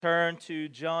Turn to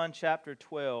John chapter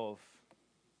 12.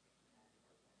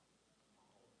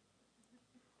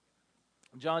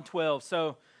 John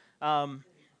 12. Um,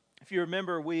 if you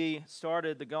remember, we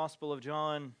started the Gospel of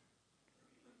John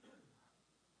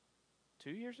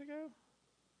 2 years ago?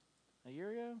 A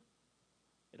year ago?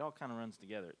 It all kind of runs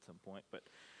together at some point. But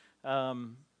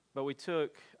we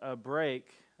took a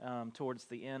break towards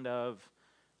the end of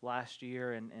last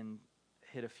year and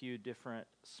hit a few different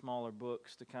smaller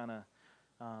books to kind of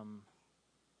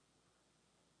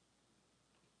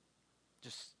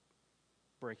just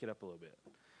break it up a little bit.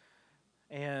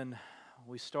 And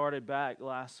we started back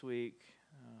last week,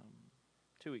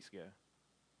 2 weeks ago,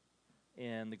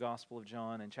 in the Gospel of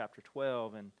John in chapter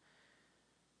 12. And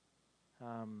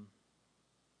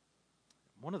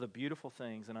one of the beautiful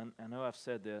things, and I know I've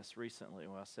said this recently,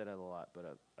 well, I said it a lot,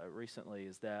 but recently,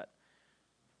 is that,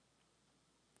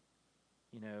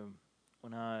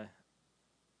 when I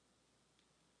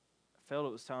felt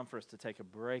it was time for us to take a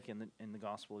break in the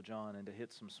Gospel of John and to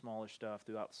hit some smaller stuff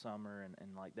throughout the summer and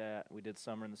like that. We did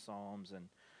Summer in the Psalms, and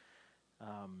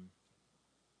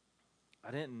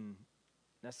I didn't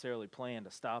necessarily plan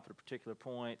to stop at a particular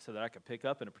point so that I could pick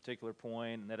up at a particular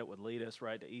point and that it would lead us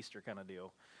right to Easter kind of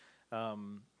deal.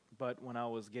 But when I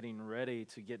was getting ready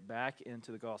to get back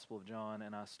into the Gospel of John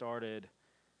and I started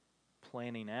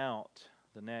planning out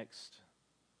the next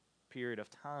period of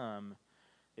time,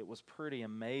 it was pretty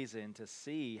amazing to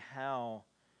see how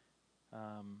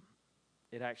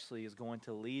it actually is going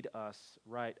to lead us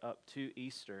right up to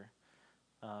Easter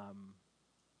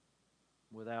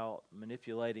without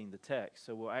manipulating the text.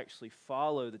 So we'll actually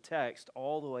follow the text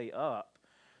all the way up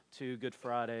to Good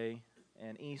Friday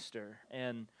and Easter.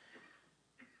 And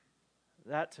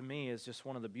that to me is just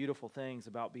one of the beautiful things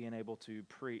about being able to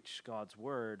preach God's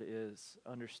Word, is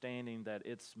understanding that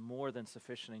it's more than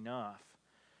sufficient enough.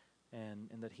 And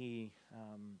that He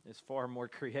is far more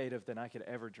creative than I could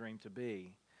ever dream to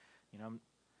be.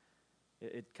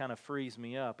 It kind of frees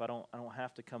me up. I don't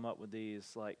have to come up with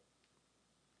these like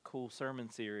cool sermon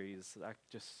series. I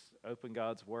just open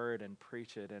God's Word and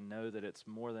preach it and know that it's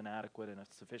more than adequate and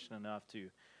it's sufficient enough to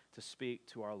speak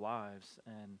to our lives.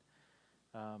 And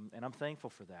I'm thankful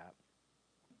for that.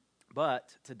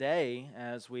 But today,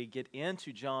 as we get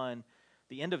into John,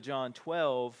 the end of John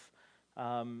 12.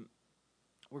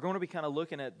 We're going to be kind of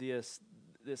looking at this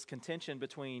contention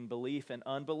between belief and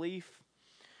unbelief.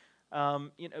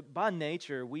 By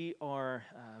nature, we are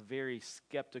very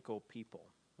skeptical people,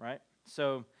 right?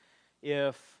 So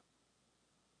I'll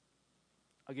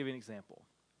give you an example.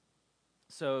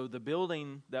 So the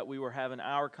building that we were having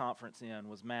our conference in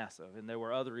was massive, and there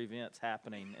were other events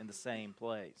happening in the same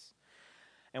place.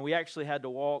 And we actually had to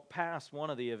walk past one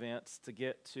of the events to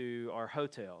get to our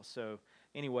hotel. So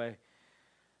anyway,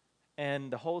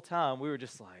 and the whole time we were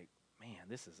just like, man,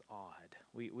 this is odd.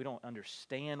 We don't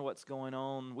understand what's going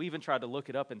on. We even tried to look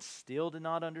it up and still did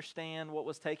not understand what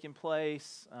was taking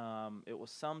place. It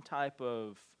was some type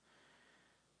of,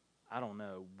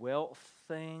 wealth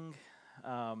thing.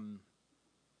 And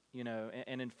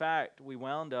in fact, we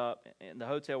wound up in the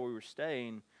hotel where we were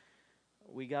staying.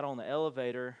 We got on the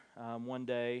elevator one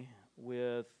day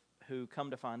with who,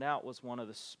 come to find out, was one of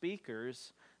the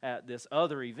speakers at this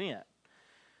other event.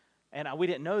 And we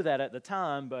didn't know that at the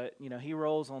time, but, he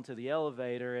rolls onto the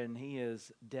elevator and he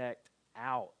is decked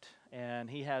out. And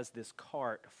he has this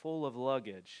cart full of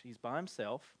luggage. He's by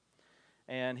himself.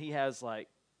 And he has like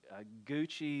a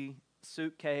Gucci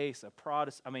suitcase, a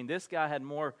Prada. This guy had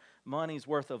more money's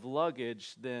worth of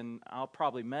luggage than I'll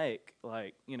probably make,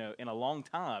 in a long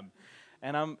time.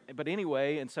 But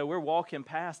anyway, and so we're walking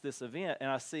past this event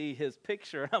and I see his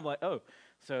picture. And I'm like, oh,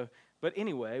 but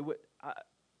anyway,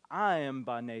 I am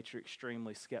by nature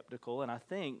extremely skeptical, and I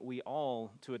think we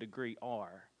all, to a degree,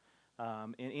 are.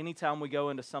 And anytime we go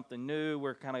into something new,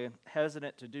 we're kind of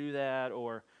hesitant to do that,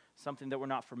 or something that we're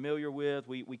not familiar with,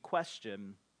 we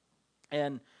question.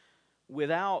 And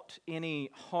without any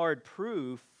hard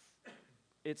proof,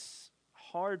 it's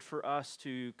hard for us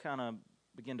to kind of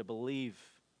begin to believe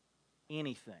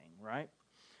anything, right?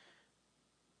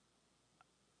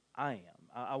 I am.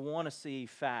 I want to see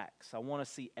facts. I want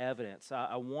to see evidence.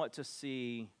 I want to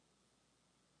see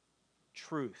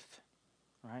truth,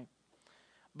 right?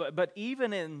 But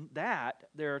even in that,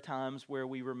 there are times where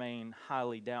we remain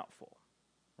highly doubtful,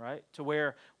 right? To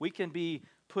where we can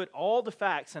put all the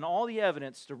facts and all the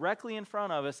evidence directly in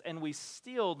front of us, and we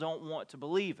still don't want to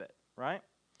believe it, right?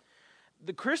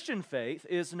 The Christian faith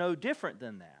is no different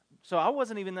than that. So I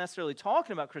wasn't even necessarily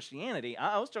talking about Christianity.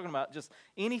 I was talking about just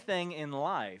anything in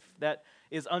life that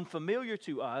is unfamiliar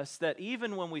to us, that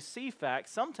even when we see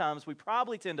facts, sometimes we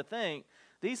probably tend to think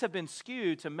These have been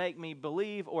skewed to make me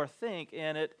believe or think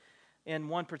in it in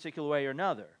one particular way or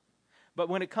another. But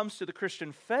when it comes to the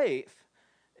Christian faith,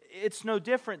 it's no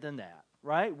different than that,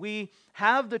 right? We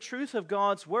have the truth of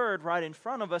God's Word right in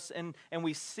front of us, and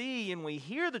we see and we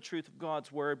hear the truth of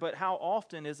God's Word, but how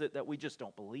often is it that we just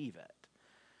don't believe it?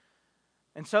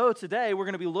 And so today we're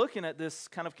going to be looking at this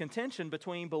kind of contention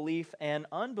between belief and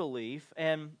unbelief,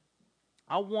 and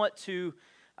I want to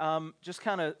just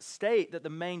kind of state that the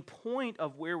main point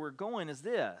of where we're going is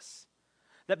this,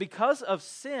 that because of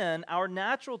sin, our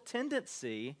natural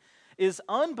tendency is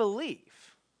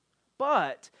unbelief,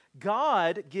 but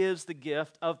God gives the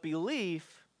gift of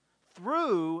belief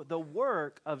through the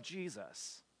work of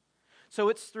Jesus. So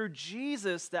it's through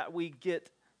Jesus that we get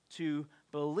to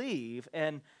believe,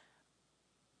 and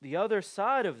the other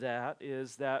side of that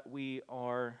is that we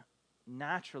are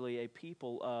naturally a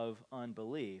people of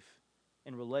unbelief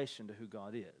in relation to who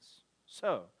God is.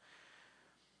 So,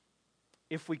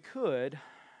 if we could,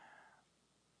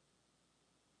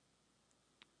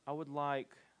 I would like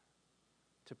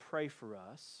to pray for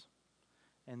us,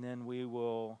 and then we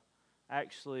will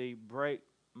actually break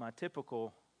my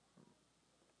typical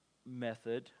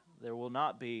method. There will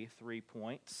not be 3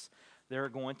 points. There are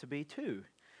going to be 2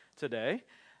 today.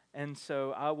 And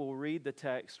so I will read the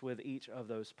text with each of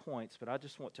those points, but I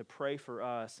just want to pray for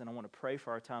us, and I want to pray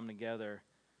for our time together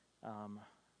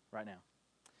right now.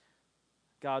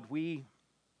 God, we,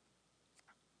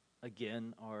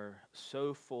 again, are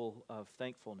so full of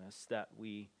thankfulness that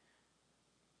we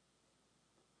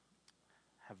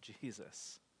have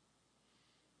Jesus,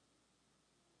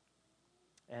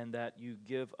 and that you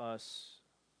give us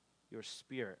your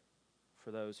Spirit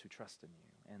for those who trust in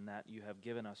you, and that you have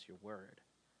given us your Word.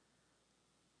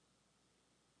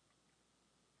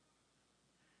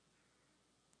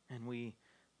 And we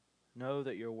know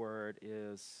that your Word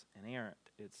is inerrant,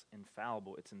 it's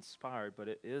infallible, it's inspired, but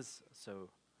it is so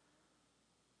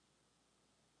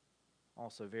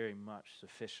also very much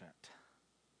sufficient.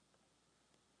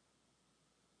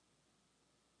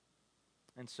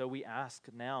 And so we ask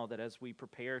now that as we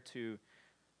prepare to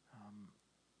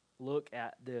look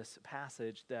at this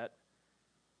passage, that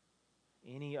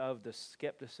any of the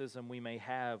skepticism we may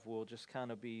have will just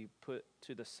kind of be put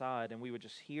to the side, and we would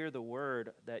just hear the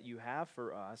word that you have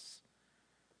for us,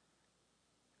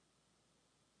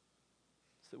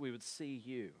 so that we would see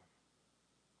you.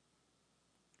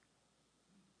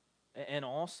 And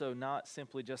also not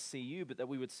simply just see you, but that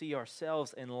we would see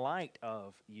ourselves in light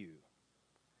of you.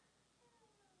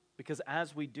 Because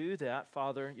as we do that,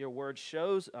 Father, your word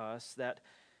shows us that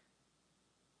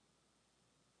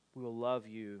we will love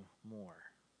you more,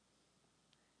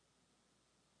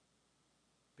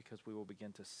 because we will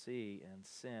begin to see and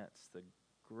sense the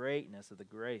greatness of the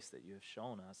grace that you have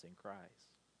shown us in Christ.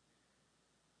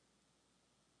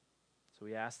 So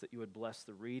we ask that you would bless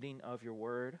the reading of your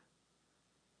word,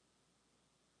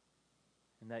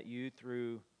 and that you,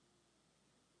 through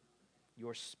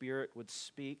your Spirit, would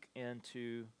speak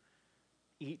into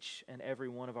each and every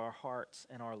one of our hearts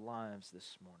and our lives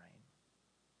this morning.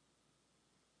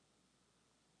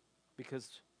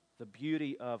 Because the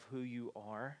beauty of who you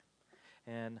are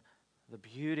and the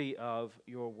beauty of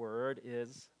your word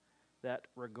is that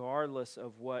regardless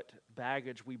of what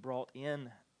baggage we brought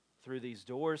in through these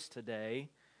doors today,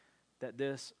 that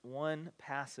this one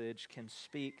passage can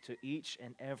speak to each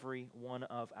and every one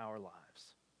of our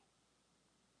lives.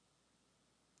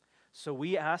 So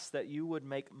we ask that you would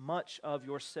make much of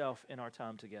yourself in our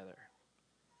time together,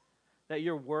 that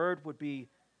your word would be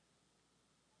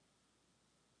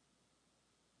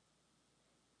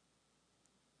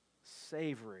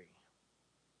savory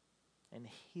and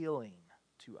healing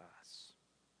to us.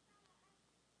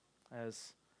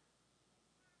 As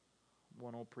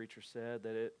one old preacher said,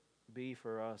 that it be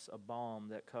for us a balm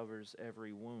that covers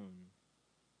every wound.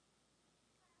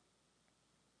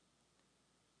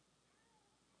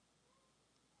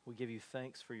 We give you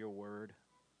thanks for your word,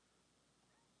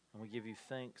 and we give you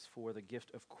thanks for the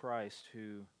gift of Christ,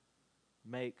 who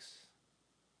makes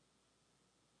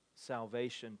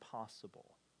salvation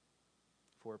possible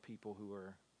for people who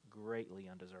are greatly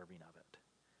undeserving of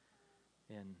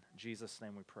it. In Jesus'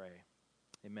 name we pray.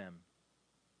 Amen.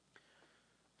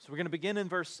 So we're going to begin in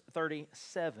verse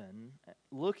 37,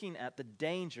 looking at the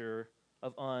danger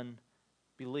of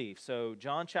unbelief. So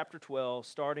John chapter 12,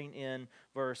 starting in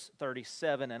verse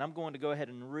 37, and I'm going to go ahead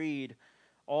and read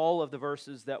all of the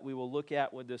verses that we will look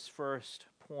at with this first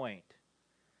point.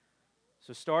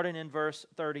 So starting in verse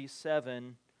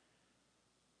 37,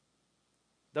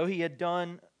 though he had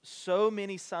done so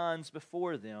many signs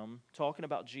before them, talking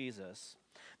about Jesus,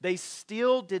 they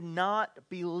still did not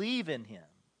believe in him.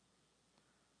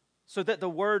 so that the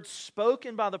words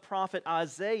spoken by the prophet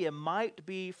Isaiah might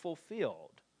be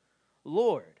fulfilled.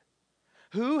 Lord,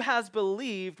 who has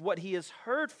believed what he has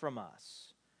heard from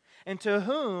us? And to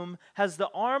whom has the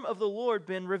arm of the Lord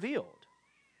been revealed?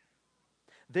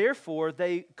 Therefore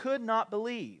they could not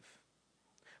believe.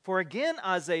 For again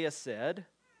Isaiah said,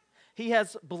 He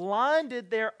has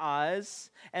blinded their eyes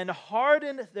and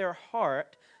hardened their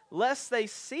heart, lest they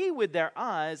see with their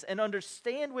eyes and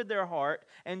understand with their heart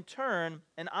and turn,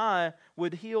 and I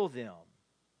would heal them.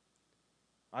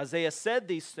 Isaiah said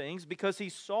these things because he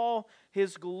saw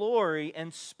his glory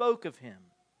and spoke of him.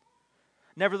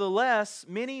 Nevertheless,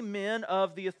 many men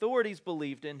of the authorities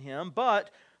believed in him, but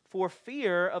for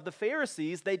fear of the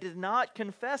Pharisees, they did not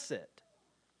confess it,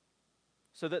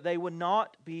 so that they would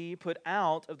not be put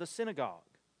out of the synagogue.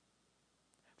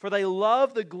 For they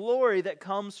love the glory that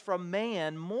comes from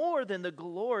man more than the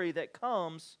glory that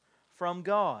comes from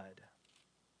God.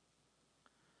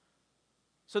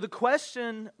 So the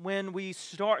question when we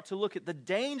start to look at the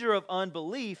danger of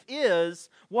unbelief is,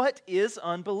 what is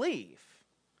unbelief?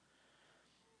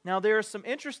 Now there are some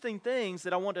interesting things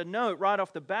that I want to note right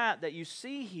off the bat that you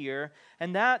see here,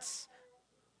 and that's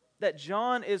that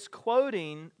John is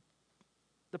quoting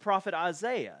the prophet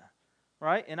Isaiah.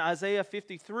 Right? In Isaiah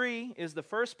 53 is the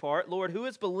first part. Lord, who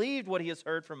has believed what he has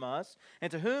heard from us?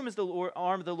 And to whom has the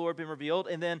arm of the Lord been revealed?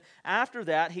 And then after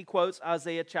that, he quotes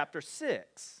Isaiah chapter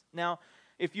 6. Now,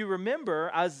 if you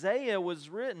remember, Isaiah was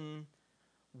written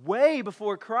way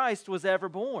before Christ was ever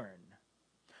born.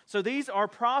 So these are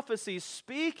prophecies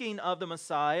speaking of the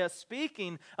Messiah,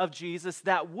 speaking of Jesus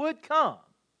that would come.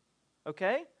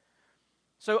 Okay?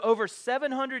 So over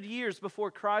 700 years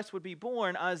before Christ would be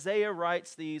born, Isaiah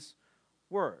writes these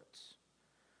words.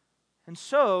 And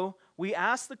so we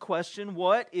ask the question,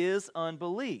 what is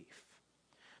unbelief?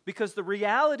 Because the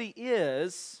reality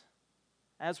is,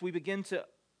 as we begin to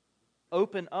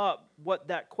open up what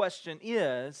that question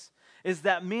is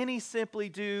that many simply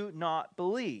do not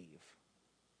believe.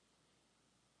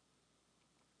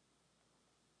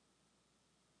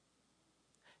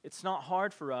 It's not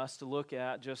hard for us to look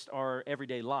at just our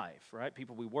everyday life, right?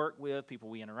 People we work with, people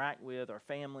we interact with, our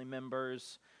family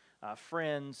members,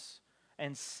 friends,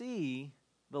 and see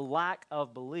the lack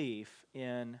of belief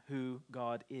in who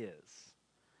God is.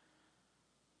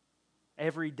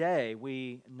 Every day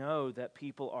we know that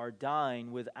people are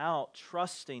dying without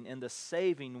trusting in the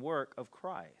saving work of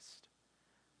Christ.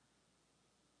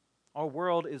 Our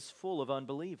world is full of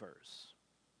unbelievers.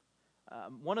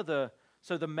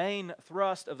 So the main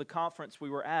thrust of the conference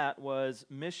we were at was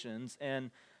missions,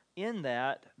 and in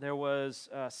that, there was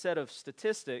a set of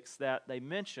statistics that they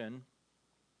mentioned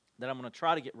that I'm going to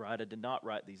try to get right. I did not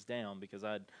write these down because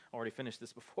I'd already finished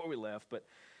this before we left. But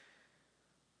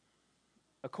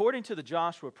according to the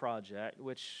Joshua Project,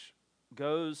 which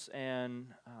goes and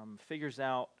figures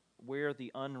out where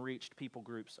the unreached people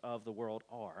groups of the world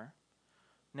are.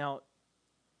 Now,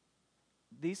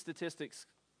 these statistics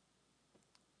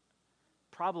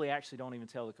probably actually don't even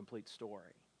tell the complete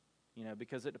story.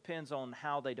 Because it depends on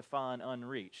how they define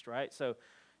unreached, right? So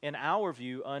in our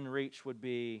view, unreached would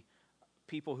be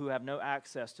people who have no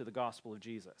access to the gospel of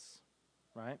Jesus,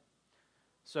 right?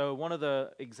 So one of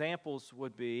the examples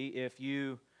would be if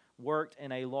you worked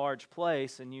in a large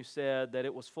place and you said that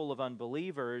it was full of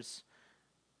unbelievers,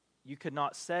 you could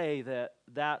not say that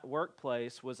that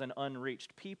workplace was an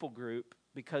unreached people group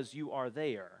because you are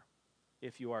there.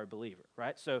 If you are a believer,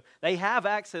 right? So they have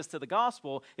access to the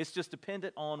gospel. It's just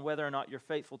dependent on whether or not you're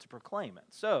faithful to proclaim it.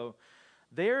 So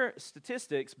their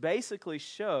statistics basically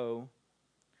show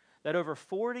that over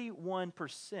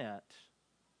 41%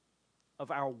 of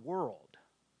our world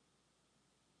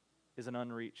is an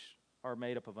unreached, or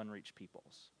made up of unreached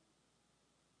peoples.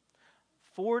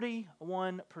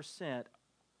 41%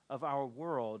 of our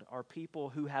world are people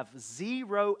who have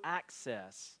zero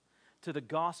access to the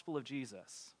gospel of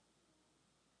Jesus.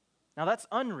 Now that's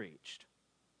unreached,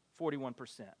 41%.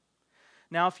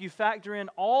 Now if you factor in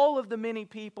all of the many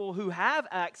people who have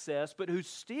access but who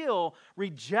still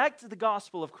reject the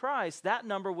gospel of Christ, that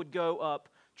number would go up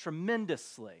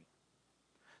tremendously.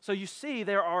 So you see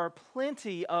there are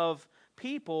plenty of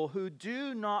people who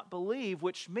do not believe,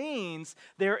 which means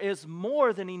there is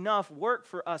more than enough work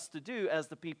for us to do as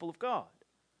the people of God.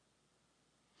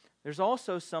 There's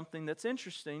also something that's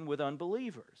interesting with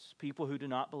unbelievers, people who do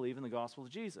not believe in the gospel of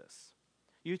Jesus.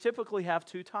 You typically have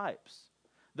two types.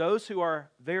 Those who are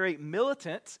very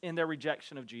militant in their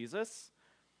rejection of Jesus,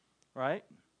 right?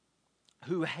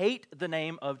 who hate the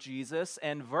name of Jesus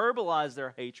and verbalize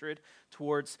their hatred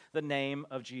towards the name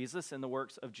of Jesus and the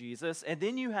works of Jesus. And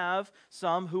then you have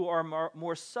some who are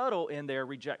more subtle in their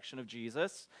rejection of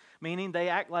Jesus, meaning they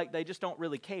act like they just don't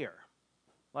really care.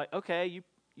 Like, okay,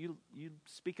 you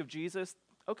speak of Jesus,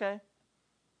 okay,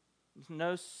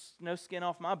 no skin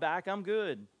off my back, I'm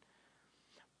good.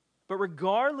 But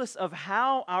regardless of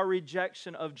how our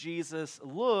rejection of Jesus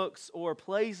looks or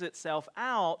plays itself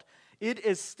out, it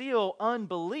is still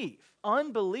unbelief.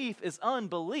 Unbelief is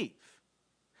unbelief.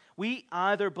 We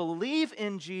either believe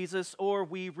in Jesus or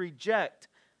we reject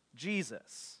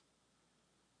Jesus.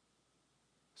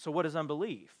 So what is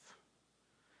unbelief?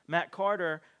 Matt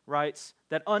Carter writes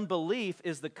that unbelief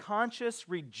is the conscious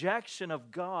rejection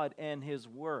of God and His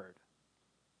Word.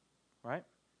 Right?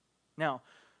 Now,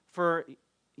 for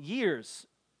years,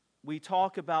 we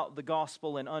talk about the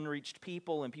gospel and unreached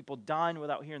people and people dying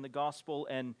without hearing the gospel,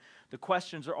 and the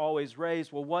questions are always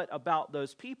raised, well, what about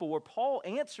those people? Where Paul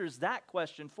answers that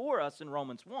question for us in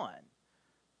Romans 1.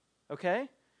 Okay?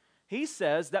 He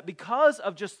says that because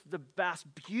of just the vast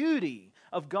beauty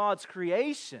of God's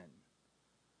creation,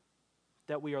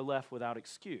 that we are left without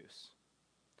excuse.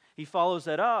 He follows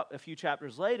that up a few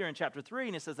chapters later in chapter 3,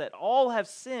 and it says that all have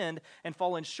sinned and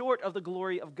fallen short of the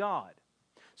glory of God.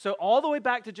 So all the way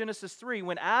back to Genesis 3,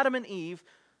 when Adam and Eve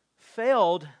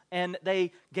failed and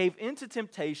they gave into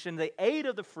temptation, they ate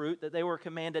of the fruit that they were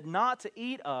commanded not to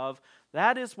eat of,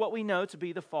 that is what we know to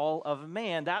be the fall of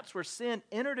man. That's where sin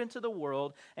entered into the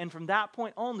world, and from that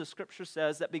point on, the Scripture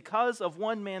says that because of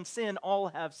one man's sin, all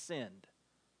have sinned.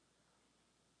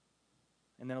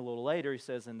 And then a little later, he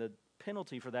says, and the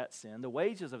penalty for that sin, the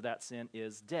wages of that sin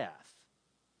is death.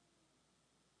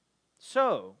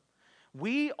 So,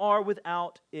 we are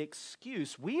without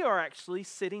excuse. We are actually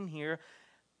sitting here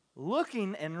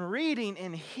looking and reading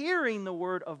and hearing the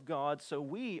Word of God, so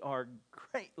we are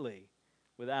greatly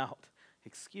without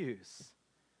excuse.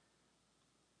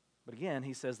 But again,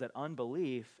 he says that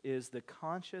unbelief is the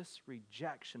conscious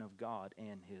rejection of God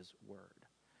and His Word.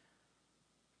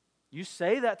 You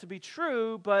say that to be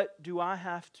true, but do I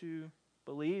have to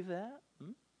believe that?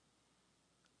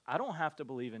 I don't have to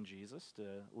believe in Jesus to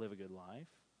live a good life.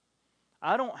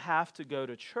 I don't have to go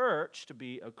to church to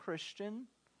be a Christian.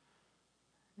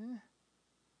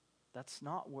 That's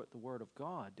not what the Word of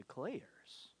God declares.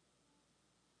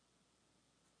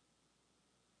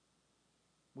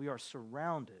 We are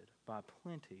surrounded by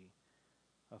plenty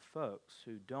of folks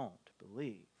who don't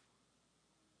believe.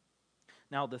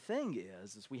 Now, the thing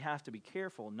is we have to be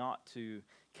careful not to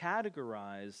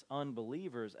categorize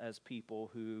unbelievers as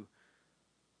people who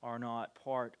are not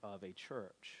part of a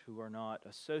church, who are not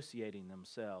associating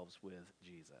themselves with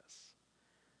Jesus.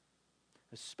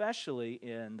 Especially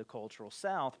in the cultural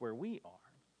South where we are,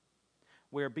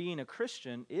 where being a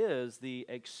Christian is the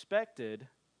expected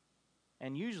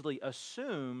and usually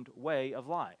assumed way of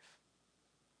life.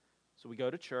 So we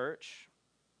go to church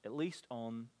at least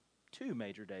on 2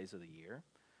 major days of the year.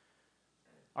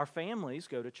 Our families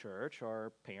go to church,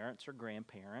 our parents or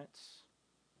grandparents.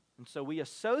 And so we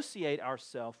associate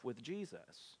ourselves with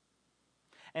Jesus.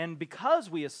 And because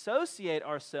we associate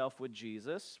ourselves with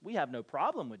Jesus, we have no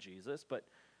problem with Jesus, but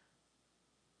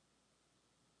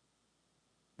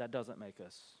that doesn't make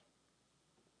us,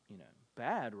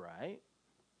 bad, right?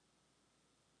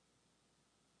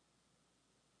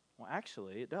 Well,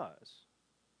 actually, it does.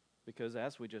 Because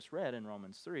as we just read in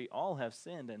Romans 3, all have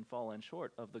sinned and fallen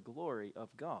short of the glory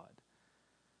of God.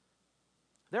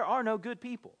 There are no good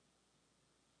people.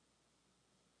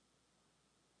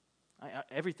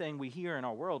 Everything we hear in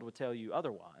our world would tell you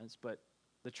otherwise, but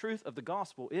the truth of the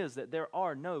gospel is that there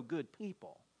are no good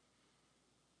people.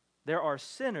 There are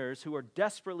sinners who are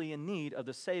desperately in need of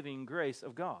the saving grace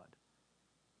of God.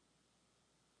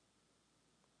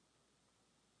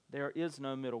 There is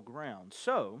no middle ground.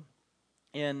 So,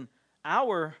 in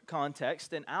our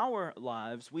context, in our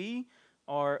lives, we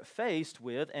are faced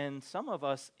with, and some of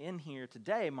us in here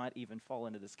today might even fall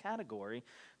into this category,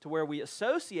 to where we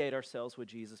associate ourselves with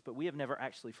Jesus, but we have never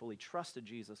actually fully trusted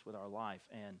Jesus with our life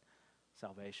and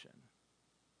salvation.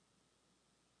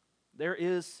 There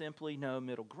is simply no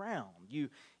middle ground. You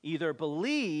either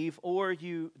believe or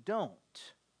you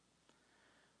don't.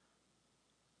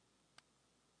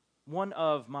 One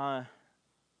of my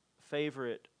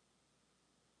favorite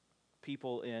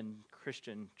people in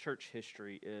Christian church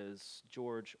history is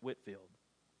George Whitefield.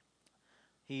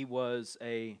 He was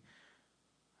a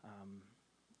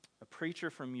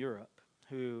preacher from Europe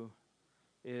who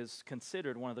is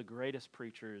considered one of the greatest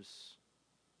preachers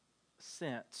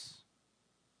since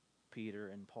Peter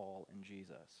and Paul and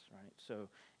Jesus, right? So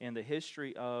in the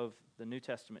history of the New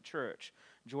Testament church,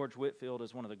 George Whitefield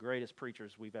is one of the greatest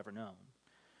preachers we've ever known.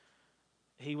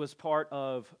 He was part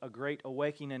of a great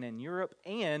awakening in Europe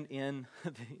and in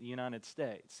the United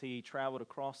States. He traveled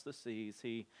across the seas.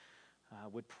 He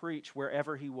would preach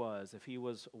wherever he was. If he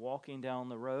was walking down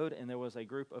the road and there was a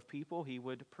group of people, he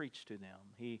would preach to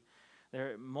them.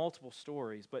 There are multiple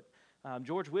stories, but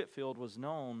George Whitefield was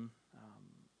known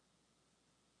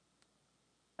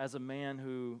as a man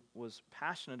who was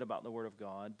passionate about the Word of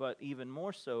God, but even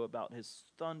more so about his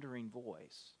thundering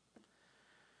voice.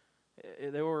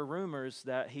 There were rumors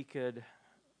that he could,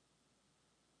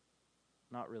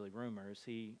 not really rumors,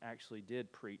 he actually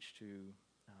did preach to,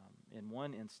 in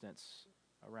one instance,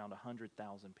 around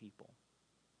 100,000 people.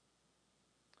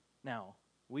 Now,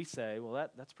 we say, well,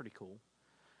 that's pretty cool.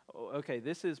 Okay,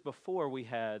 this is before we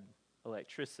had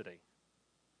electricity.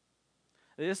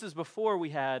 This is before we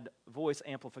had voice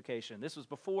amplification. This was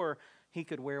before he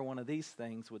could wear one of these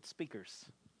things with speakers.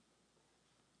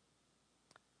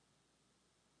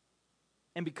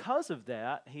 And because of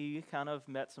that, he kind of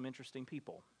met some interesting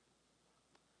people.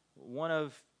 One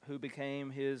of who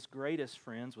became his greatest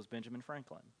friends was Benjamin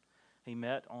Franklin. He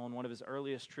met on one of his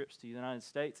earliest trips to the United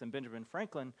States, and Benjamin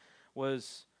Franklin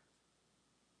was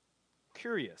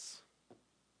curious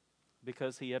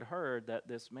because he had heard that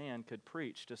this man could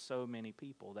preach to so many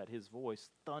people, that his voice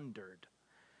thundered.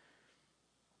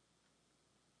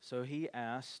 So he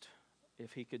asked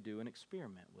if he could do an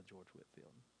experiment with George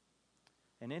Whitefield.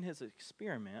 And in his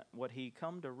experiment, what he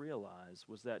come to realize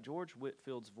was that George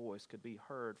Whitefield's voice could be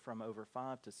heard from over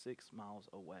 5 to 6 miles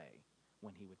away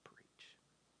when he would preach.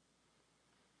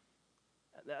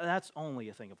 That's only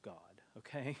a thing of God,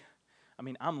 okay? I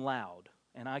mean, I'm loud,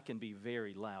 and I can be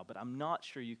very loud, but I'm not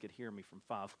sure you could hear me from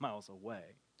 5 miles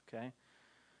away, okay?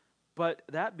 But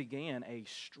that began a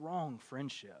strong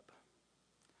friendship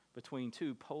between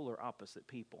two polar opposite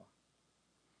people.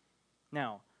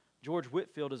 Now, George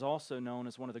Whitefield is also known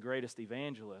as one of the greatest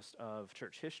evangelists of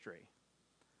church history,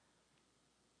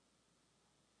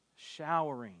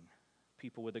 showering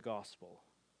people with the gospel.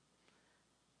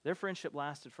 Their friendship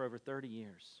lasted for over 30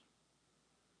 years.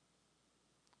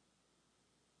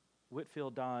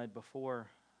 Whitefield died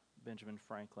before Benjamin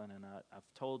Franklin, and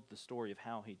I've told the story of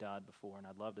how he died before, and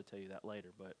I'd love to tell you that later,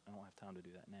 but I don't have time to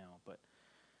do that now. But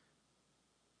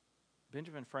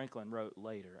Benjamin Franklin wrote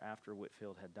later, after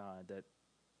Whitefield had died, that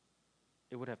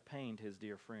it would have pained his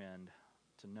dear friend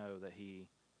to know that he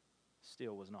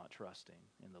still was not trusting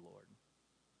in the Lord.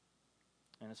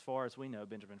 And as far as we know,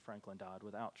 Benjamin Franklin died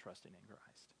without trusting in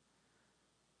Christ.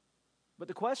 But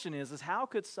the question is how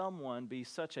could someone be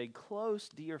such a close,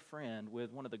 dear friend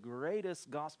with one of the greatest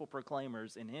gospel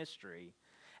proclaimers in history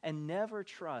and never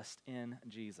trust in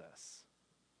Jesus?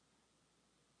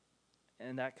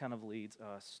 And that kind of leads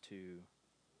us to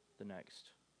the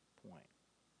next point.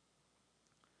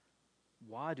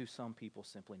 Why do some people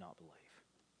simply not believe?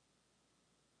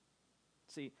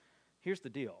 See, here's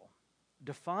the deal.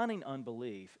 Defining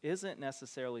unbelief isn't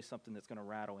necessarily something that's going to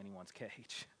rattle anyone's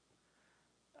cage.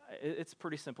 It's a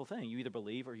pretty simple thing. You either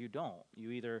believe or you don't. You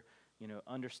either,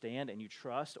 understand and you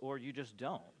trust, or you just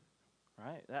don't.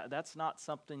 Right? That's not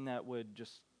something that would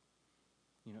just,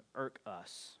 irk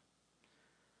us.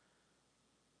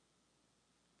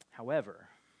 However,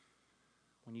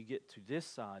 when you get to this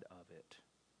side of it,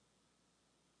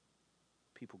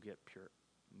 people get pure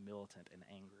militant and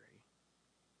angry.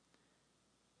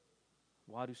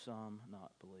 Why do some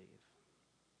not believe?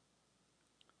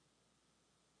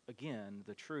 Again,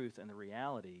 the truth and the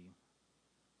reality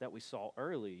that we saw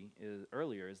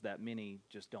earlier is that many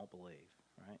just don't believe,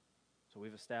 right? So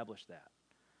we've established that.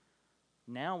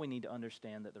 Now we need to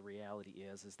understand that the reality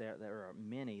is that there are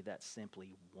many that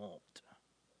simply won't.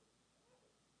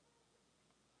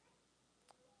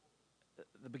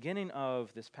 The beginning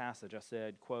of this passage, I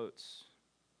said, quotes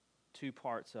 2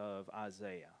 parts of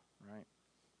Isaiah, right?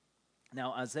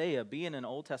 Now, Isaiah, being an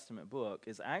Old Testament book,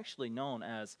 is actually known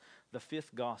as the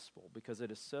 5th gospel because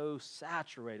it is so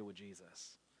saturated with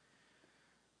Jesus.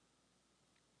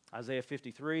 Isaiah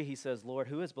 53, he says, Lord,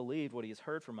 who has believed what he has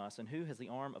heard from us, and who has the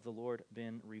arm of the Lord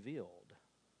been revealed?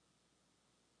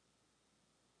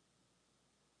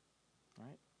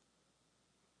 Right?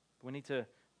 We need to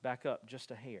back up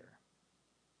just a hair.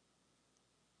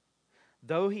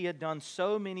 Though he had done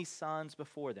so many signs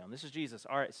before them. This is Jesus.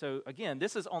 All right, so again,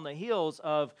 this is on the heels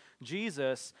of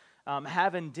Jesus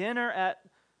having dinner at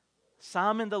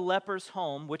Simon the leper's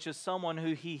home, which is someone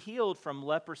who he healed from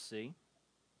leprosy.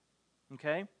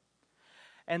 Okay?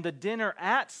 And the dinner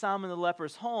at Simon the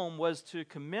leper's home was to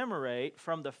commemorate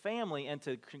from the family and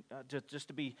to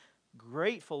be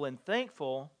grateful and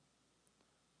thankful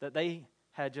that they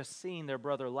had just seen their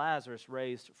brother Lazarus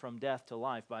raised from death to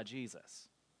life by Jesus.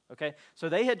 Okay? So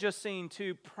they had just seen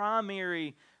two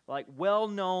primary,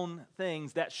 well-known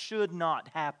things that should not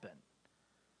happen.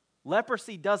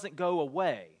 Leprosy doesn't go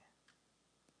away.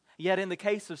 Yet in the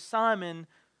case of Simon,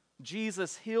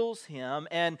 Jesus heals him,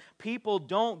 and people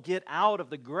don't get out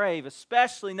of the grave,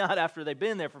 especially not after they've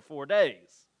been there for 4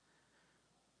 days.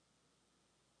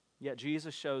 Yet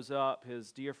Jesus shows up,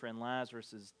 his dear friend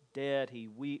Lazarus is dead, he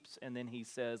weeps, and then he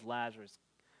says, Lazarus,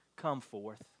 come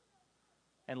forth.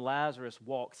 And Lazarus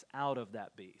walks out of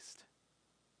that beast,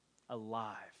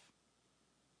 alive.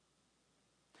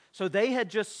 So they had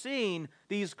just seen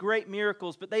these great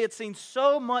miracles, but they had seen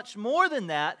so much more than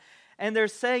that. And they're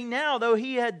saying now, though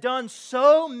he had done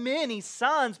so many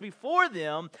signs before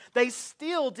them, they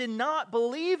still did not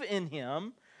believe in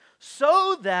him,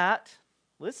 so that,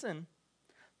 listen,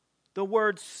 the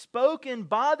words spoken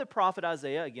by the prophet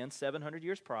Isaiah, again 700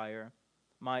 years prior,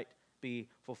 might be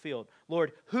fulfilled.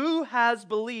 Lord, who has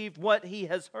believed what he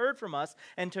has heard from us,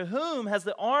 and to whom has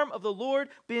the arm of the Lord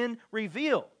been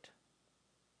revealed?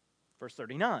 Verse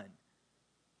 39.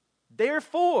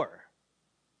 Therefore,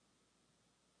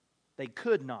 they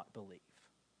could not believe.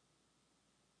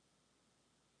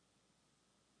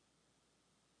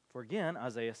 For again,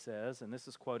 Isaiah says, and this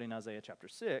is quoting Isaiah chapter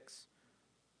 6,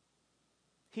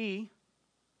 He,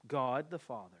 God the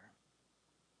Father,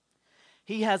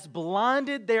 He has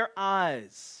blinded their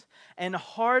eyes and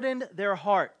hardened their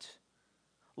heart,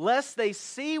 lest they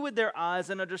see with their eyes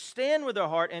and understand with their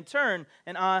heart and turn,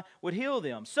 and I would heal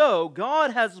them. So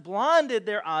God has blinded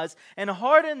their eyes and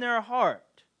hardened their heart.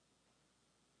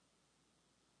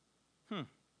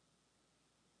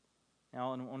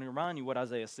 Now, I want to remind you what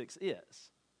Isaiah 6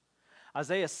 is.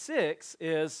 Isaiah 6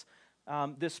 is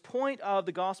this point of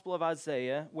the Gospel of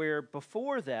Isaiah, where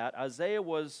before that, Isaiah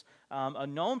was a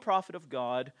known prophet of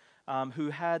God who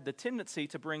had the tendency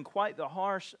to bring quite the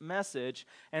harsh message.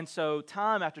 And so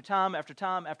time after time after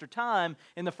time after time,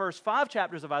 in the first 5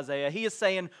 chapters of Isaiah, he is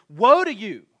saying, woe to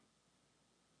you,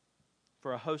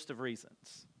 for a host of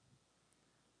reasons.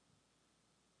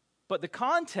 But the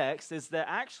context is that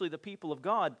actually the people of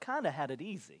God kind of had it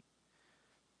easy.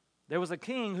 There was a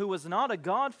king who was not a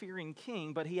God-fearing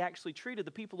king, but he actually treated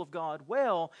the people of God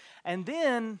well, and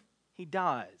then he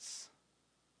dies.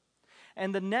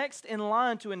 And the next in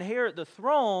line to inherit the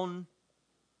throne,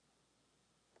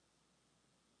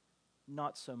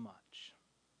 not so much.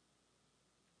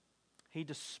 He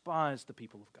despised the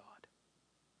people of God.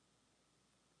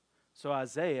 So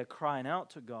Isaiah, crying out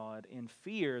to God in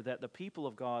fear that the people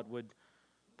of God would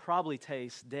probably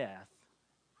taste death,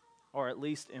 or at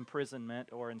least imprisonment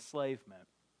or enslavement,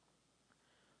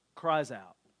 cries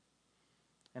out.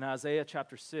 In Isaiah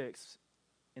chapter 6,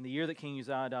 in the year that King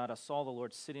Uzziah died, I saw the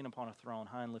Lord sitting upon a throne,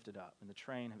 high and lifted up, and the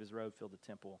train of his robe filled the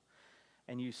temple.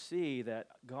 And you see that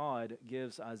God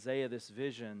gives Isaiah this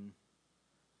vision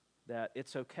that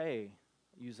it's okay,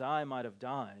 Uzziah might have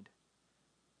died,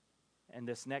 and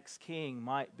this next king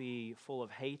might be full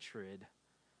of hatred,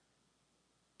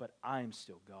 but I'm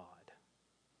still God.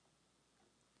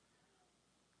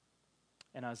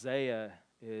 And Isaiah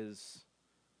is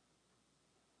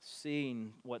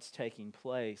seeing what's taking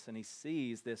place, and he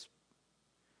sees this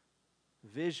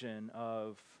vision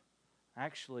of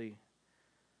actually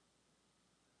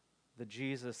the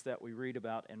Jesus that we read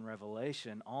about in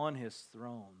Revelation on his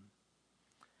throne.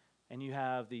 And you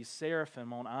have these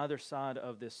seraphim on either side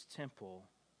of this temple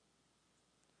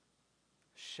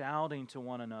shouting to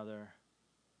one another,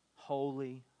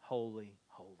 holy, holy,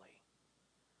 holy.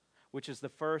 Which is the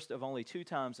first of only 2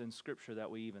 times in Scripture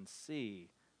that we even see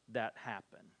that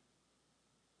happen.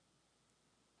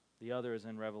 The other is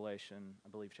in Revelation, I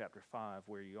believe, chapter 5,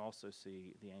 where you also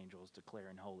see the angels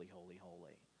declaring, holy, holy,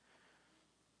 holy.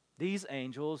 These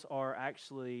angels are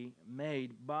actually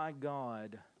made by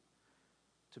God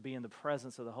to be in the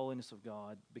presence of the holiness of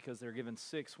God, because they're given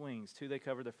 6 wings. 2 they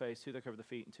cover their face, 2 they cover their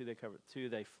feet, and 2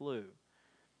 they flew.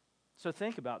 So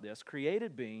think about this.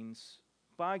 Created beings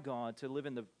by God to live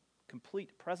in the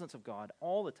complete presence of God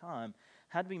all the time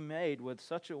had to be made with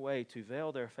such a way to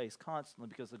veil their face constantly,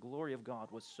 because the glory of God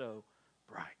was so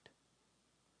bright.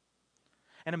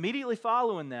 And immediately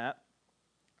following that,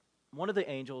 one of the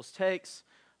angels takes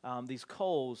these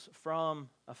coals from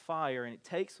a fire, and he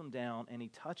takes them down, and he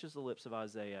touches the lips of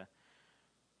Isaiah,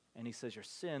 and he says, your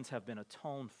sins have been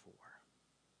atoned for.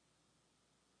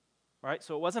 Right?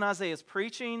 So it wasn't Isaiah's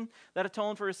preaching that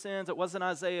atoned for his sins. It wasn't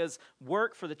Isaiah's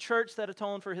work for the church that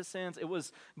atoned for his sins. It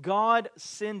was God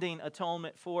sending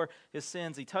atonement for his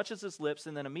sins. He touches his lips,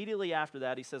 and then immediately after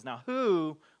that he says, now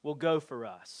who will go for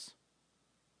us?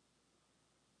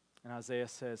 And Isaiah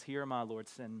says, "Here am I, Lord,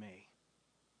 send me."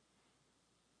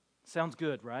 Sounds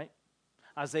good, right?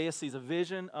 Isaiah sees a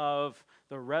vision of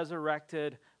the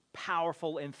resurrected,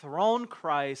 powerful, enthroned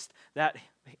Christ that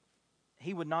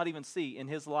he would not even see in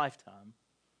his lifetime,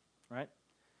 right?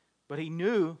 But he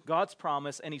knew God's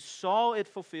promise, and he saw it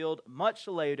fulfilled much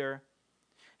later.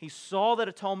 He saw that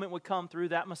atonement would come through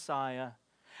that Messiah.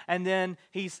 And then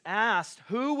he's asked,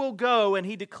 who will go? And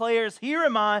he declares, "Here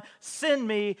am I, send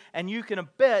me." And you can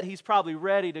bet he's probably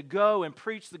ready to go and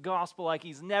preach the gospel like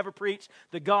he's never preached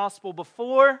the gospel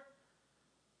before.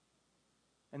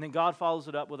 And then God follows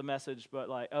it up with a message, but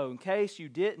like, oh, in case you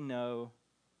didn't know,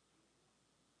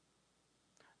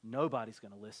 nobody's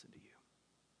going to listen to you.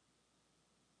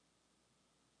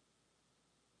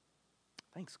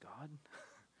 Thanks, God.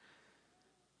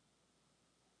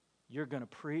 You're going to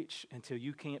preach until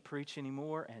you can't preach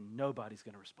anymore, and nobody's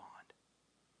going to respond.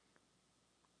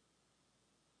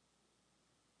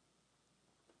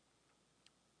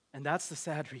 And that's the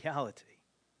sad reality.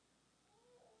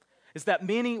 Is that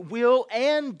many will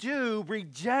and do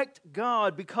reject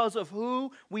God because of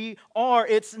who we are.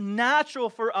 It's natural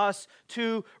for us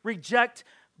to reject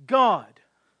God.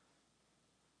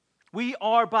 We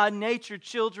are by nature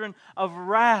children of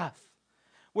wrath.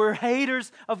 We're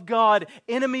haters of God,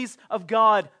 enemies of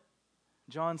God.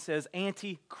 John says,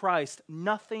 anti-Christ.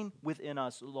 Nothing within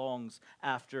us longs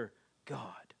after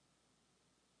God.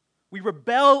 We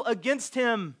rebel against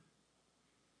Him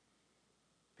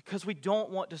because we don't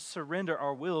want to surrender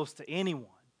our wills to anyone.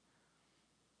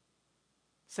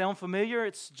 Sound familiar?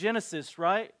 It's Genesis,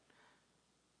 right?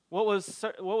 What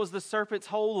was the serpent's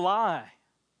whole lie?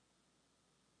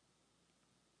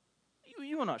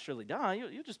 You will not surely die.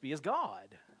 You'll just be as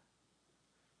God.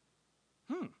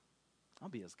 I'll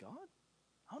be as God.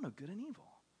 I'll know good and evil.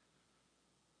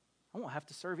 I won't have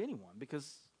to serve anyone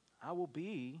because I will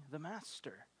be the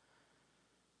master.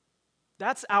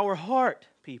 That's our heart,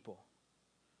 people.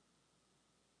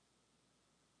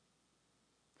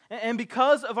 And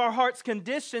because of our heart's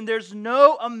condition, there's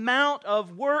no amount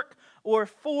of work or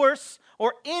force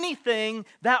or anything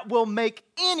that will make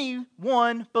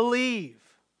anyone believe.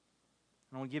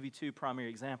 And I want to give you two primary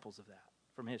examples of that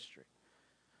from history.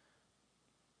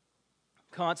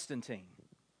 Constantine.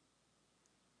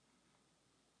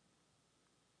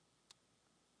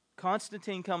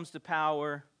 Constantine comes to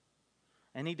power,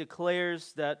 and he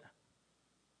declares that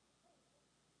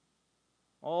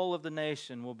all of the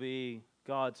nation will be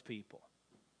God's people.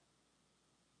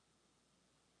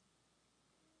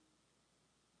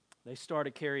 They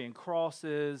started carrying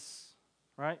crosses,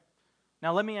 right?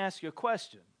 Now let me ask you a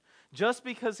question. Just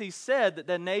because he said that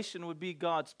the nation would be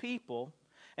God's people,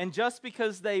 and just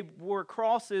because they wore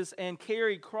crosses and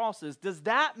carried crosses, does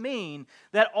that mean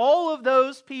that all of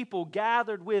those people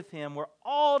gathered with him were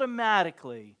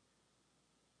automatically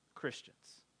Christians?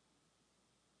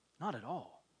 Not at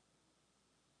all.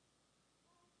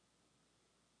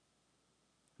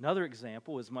 Another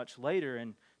example is much later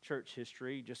in church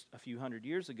history, just a few hundred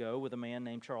years ago, with a man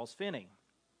named Charles Finney.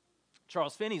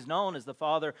 Charles Finney is known as the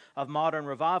father of modern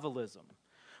revivalism,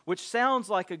 which sounds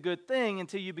like a good thing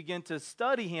until you begin to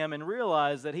study him and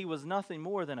realize that he was nothing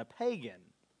more than a pagan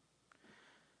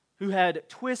who had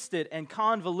twisted and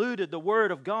convoluted the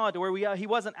Word of God to where he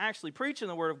wasn't actually preaching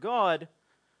the Word of God,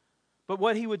 but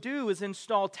what he would do is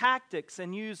install tactics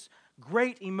and use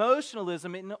great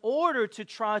emotionalism in order to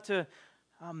try to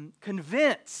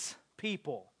convince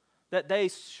people that they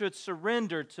should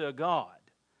surrender to God.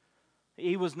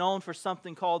 He was known for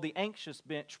something called the anxious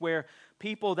bench, where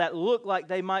people that looked like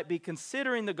they might be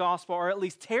considering the gospel or at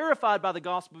least terrified by the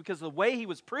gospel because of the way he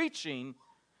was preaching,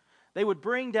 they would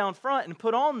bring down front and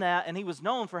put on that, and he was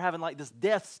known for having like this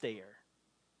death stare.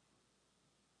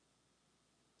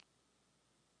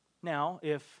 Now,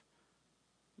 if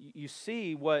you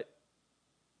see what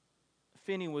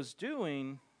Finney was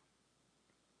doing,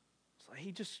 it's like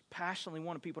he just passionately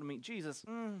wanted people to meet Jesus.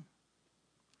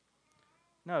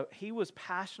 No, he was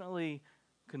passionately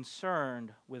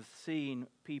concerned with seeing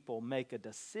people make a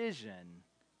decision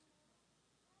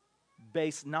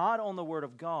based not on the Word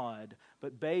of God,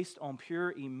 but based on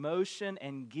pure emotion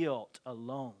and guilt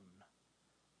alone.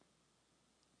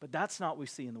 But that's not what we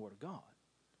see in the Word of God.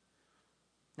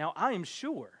 Now, I am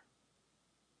sure.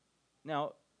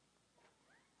 Now,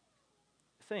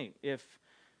 think, if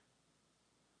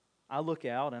I look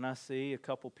out and I see a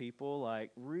couple people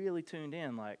like really tuned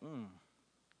in, like,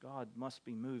 God must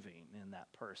be moving in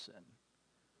that person.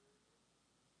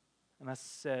 And I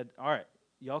said, all right,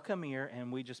 y'all come here,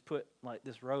 and we just put like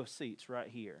this row of seats right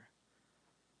here.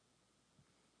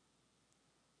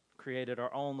 Created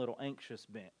our own little anxious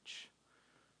bench.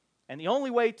 And the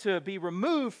only way to be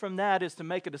removed from that is to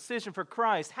make a decision for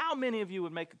Christ. How many of you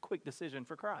would make a quick decision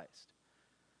for Christ?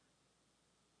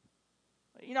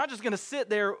 You're not just going to sit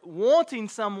there wanting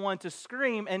someone to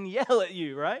scream and yell at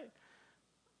you, right?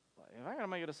 If I got to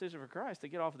make a decision for Christ to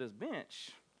get off of this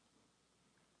bench,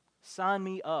 sign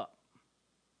me up.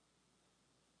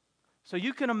 So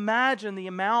you can imagine the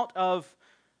amount of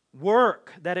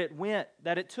work that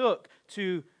it took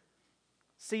to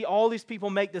see all these people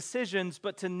make decisions,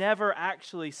 but to never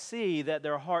actually see that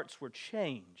their hearts were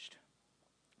changed.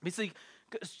 You see,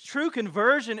 true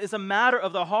conversion is a matter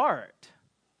of the heart.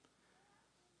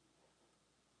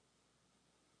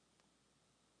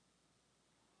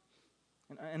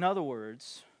 In other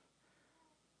words,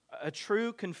 a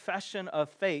true confession of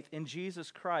faith in Jesus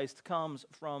Christ comes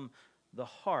from the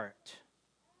heart.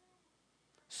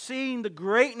 Seeing the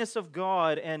greatness of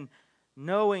God and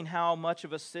knowing how much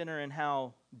of a sinner and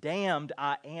how damned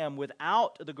I am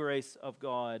without the grace of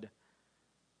God,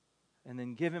 and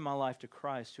then giving my life to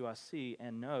Christ, who I see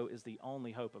and know is the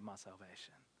only hope of my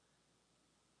salvation.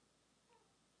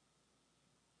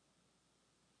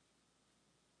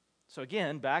 So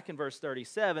again, back in verse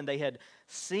 37, they had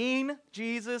seen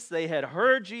Jesus, they had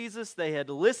heard Jesus, they had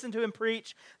listened to him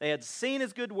preach, they had seen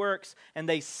his good works, and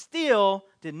they still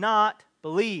did not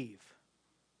believe.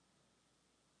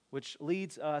 Which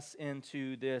leads us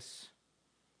into this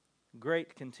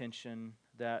great contention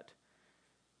that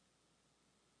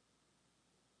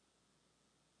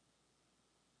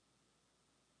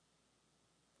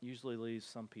usually leaves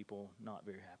some people not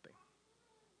very happy.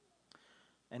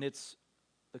 And it's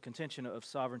the contention of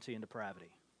sovereignty and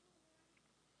depravity.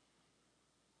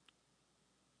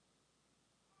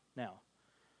 Now,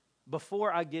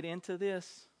 before I get into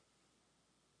this,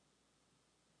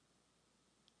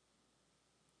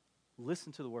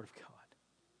 listen to the Word of God.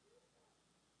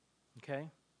 Okay?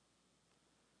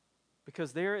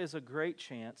 Because there is a great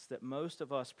chance that most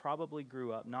of us probably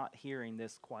grew up not hearing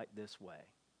this quite this way.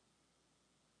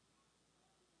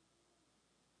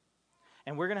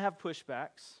 And we're going to have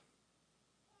pushbacks.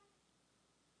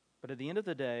 But at the end of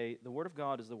the day, the Word of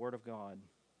God is the Word of God.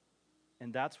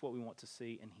 And that's what we want to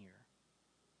see and hear.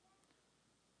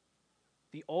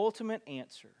 The ultimate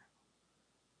answer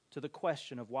to the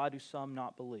question of why do some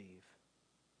not believe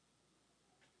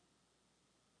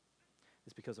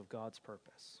is because of God's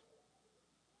purpose.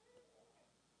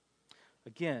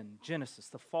 Again, Genesis,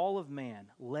 the fall of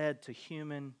man led to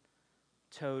human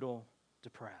total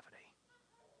depravity.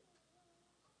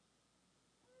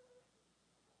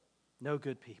 No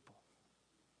good people.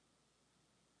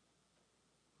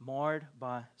 Marred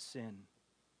by sin.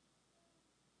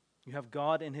 You have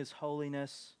God in His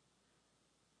holiness.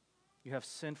 You have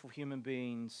sinful human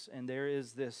beings, and there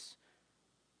is this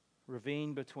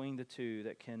ravine between the two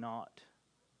that cannot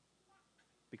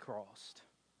be crossed.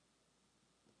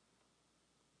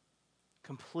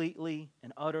 Completely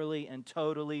and utterly and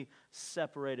totally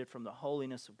separated from the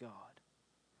holiness of God.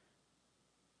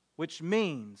 Which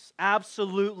means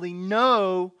absolutely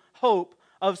no hope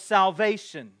of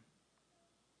salvation.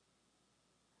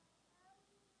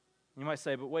 You might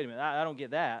say, but wait a minute, I don't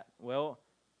get that. Well,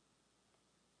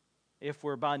 if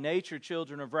we're by nature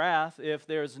children of wrath, if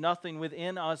there's nothing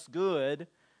within us good,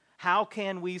 how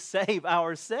can we save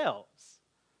ourselves?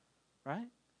 Right?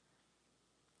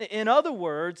 In other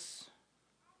words,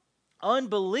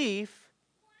 unbelief,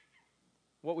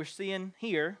 what we're seeing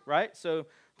here, right? So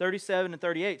 37 and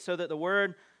 38, so that the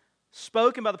word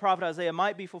spoken by the prophet Isaiah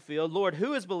might be fulfilled. Lord,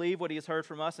 who has believed what he has heard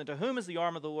from us, and to whom has the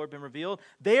arm of the Lord been revealed?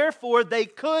 Therefore they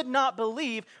could not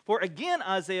believe, for again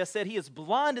Isaiah said, he has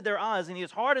blinded their eyes, and he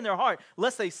has hardened their heart,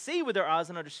 lest they see with their eyes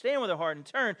and understand with their heart and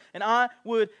turn, and I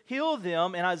would heal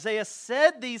them. And Isaiah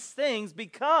said these things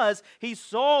because he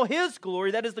saw his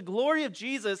glory, that is the glory of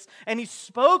Jesus, and he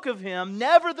spoke of him.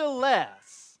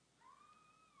 Nevertheless,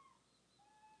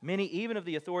 many even of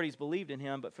the authorities believed in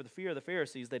him, but for the fear of the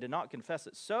Pharisees they did not confess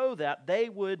it, so that they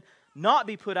would not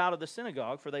be put out of the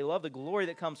synagogue, for they love the glory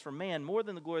that comes from man more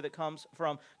than the glory that comes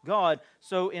from God.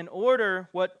 So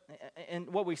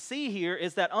what we see here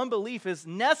is that unbelief is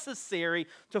necessary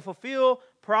to fulfill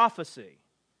prophecy.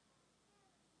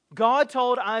 God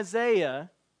told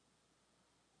Isaiah,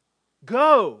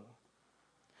 go,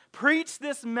 preach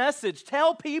this message,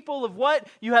 tell people of what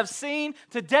you have seen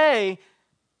today,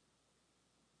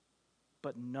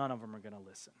 but none of them are going to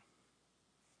listen.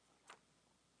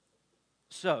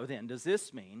 So then, does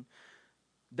this mean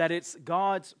that it's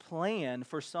God's plan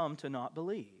for some to not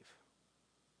believe?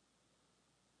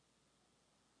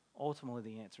 Ultimately,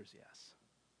 the answer is yes.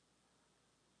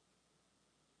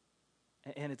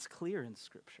 And it's clear in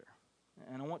Scripture.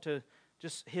 And I want to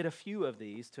just hit a few of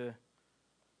these to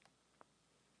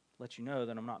let you know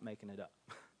that I'm not making it up.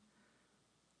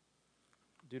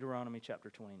 Deuteronomy chapter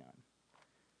 29.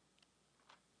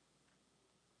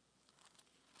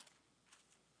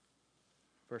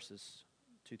 Verses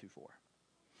 2 through 4.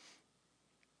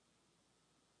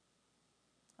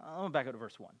 I'm going to back up to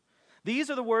verse 1.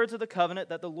 These are the words of the covenant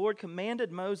that the Lord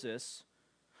commanded Moses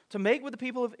to make with the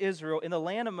people of Israel in the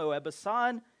land of Moab,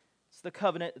 besides the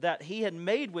covenant that he had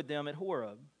made with them at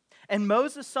Horeb. And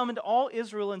Moses summoned all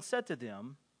Israel and said to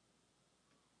them,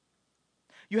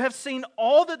 you have seen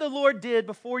all that the Lord did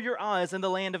before your eyes in the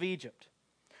land of Egypt,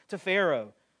 to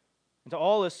Pharaoh, and to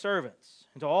all his servants,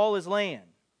 and to all his land.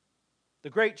 The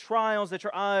great trials that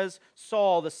your eyes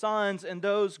saw, the signs and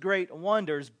those great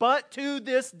wonders. But to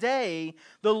this day,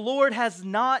 the Lord has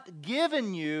not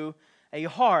given you a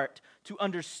heart to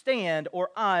understand,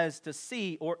 or eyes to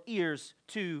see, or ears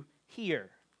to hear.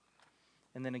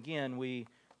 And then again, we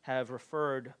have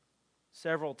referred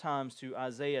several times to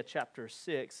Isaiah chapter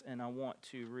 6, and I want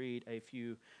to read a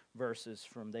few verses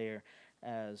from there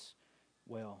as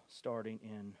well, starting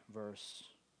in verse,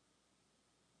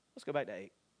 let's go back to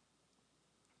 8.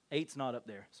 8's not up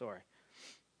there, sorry.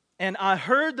 And I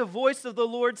heard the voice of the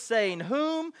Lord saying,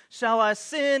 whom shall I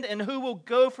send, and who will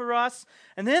go for us?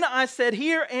 And then I said,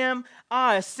 here am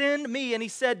I, send me. And he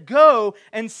said, go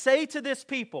and say to this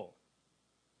people,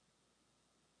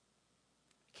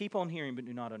 keep on hearing but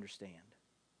do not understand.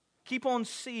 Keep on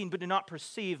seeing but do not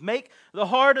perceive. Make the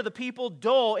heart of the people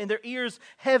dull and their ears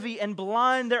heavy, and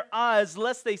blind their eyes,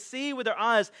 lest they see with their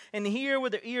eyes and hear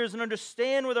with their ears and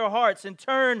understand with their hearts and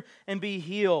turn and be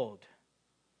healed.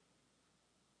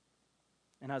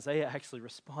 And Isaiah actually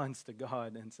responds to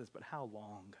God and says, but how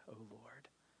long, O Lord?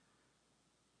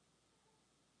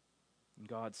 And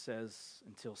God says,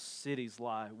 until cities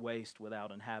lie waste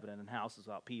without inhabitant and houses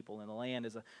without people, and the land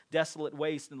is a desolate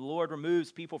waste, and the Lord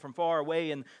removes people from far away,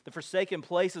 and the forsaken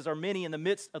places are many in the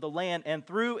midst of the land, and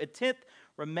though a tenth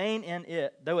remain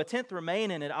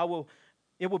in it,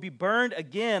 it will be burned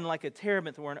again like a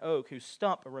terebinth or an oak, whose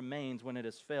stump remains when it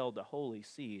is felled. The holy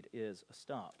seed is a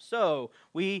stump. So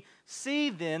we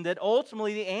see then that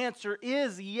ultimately the answer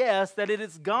is yes, that it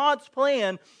is God's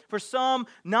plan for some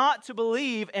not to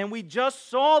believe, and we just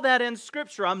saw that in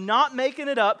Scripture. I'm not making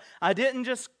it up. I didn't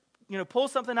just pull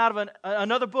something out of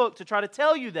another book to try to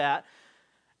tell you that.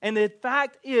 And the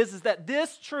fact is that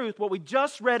this truth, what we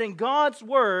just read in God's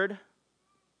Word,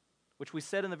 which we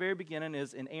said in the very beginning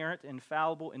is inerrant,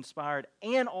 infallible, inspired,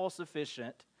 and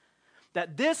all-sufficient,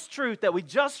 that this truth that we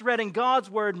just read in God's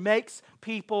Word makes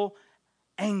people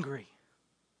angry.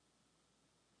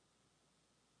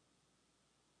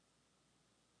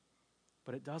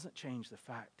 But it doesn't change the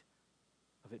fact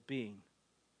of it being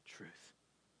truth.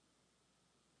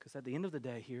 Because at the end of the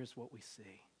day, here's what we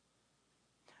see.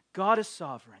 God is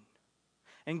sovereign,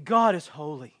 and God is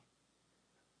holy.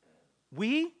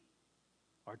 We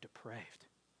are depraved,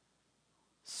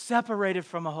 separated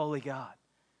from a holy God,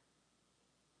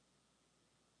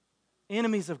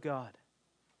 enemies of God.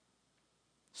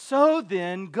 So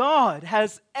then, God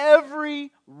has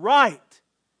every right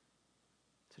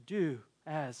to do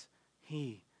as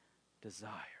He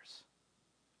desires.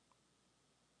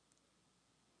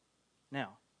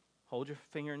 Now, hold your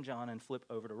finger in John and flip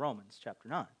over to Romans chapter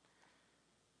 9.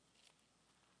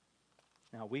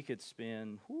 Now, we could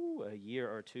spend a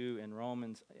year or two in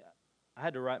Romans. I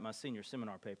had to write my senior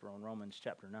seminar paper on Romans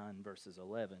chapter 9, verses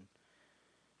 11.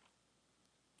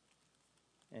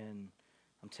 And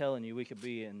I'm telling you, we could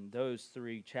be in those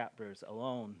 3 chapters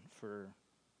alone for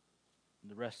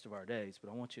the rest of our days. But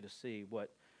I want you to see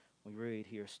what we read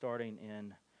here, starting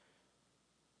in,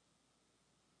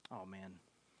 I'm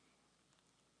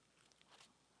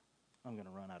going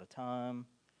to run out of time.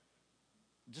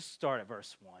 Just start at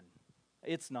verse 1.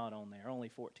 It's not on there. Only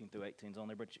 14 through 18 is on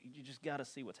there, but you just got to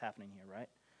see what's happening here, right?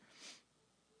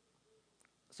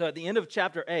 So at the end of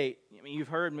chapter 8, you've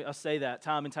heard us say that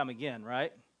time and time again,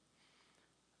 right?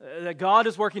 That God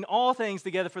is working all things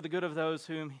together for the good of those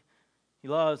whom He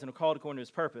loves and are called according to His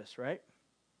purpose, right?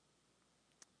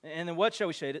 And then what shall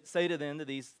we say to them to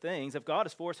these things? If God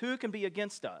is for us, who can be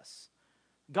against us?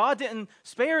 God didn't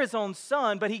spare His own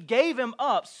Son, but He gave Him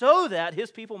up so that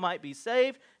His people might be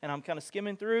saved. And I'm kind of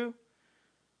skimming through.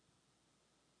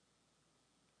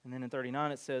 And then in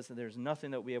 39 it says that there's nothing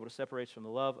that will be able to separate us from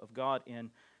the love of God in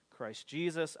Christ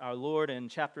Jesus our Lord. In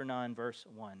chapter 9, verse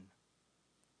 1.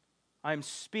 I'm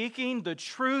speaking the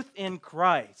truth in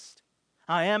Christ.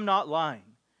 I am not lying.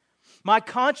 My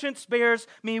conscience bears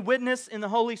me witness in the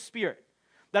Holy Spirit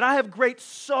that I have great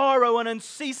sorrow and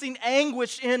unceasing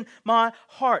anguish in my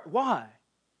heart. Why?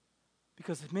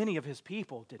 Because many of His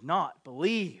people did not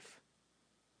believe.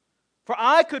 For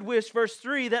I could wish, verse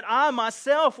 3, that I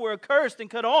myself were accursed and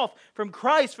cut off from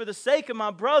Christ for the sake of my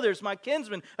brothers, my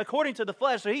kinsmen, according to the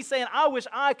flesh. So he's saying, I wish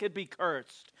I could be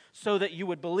cursed so that you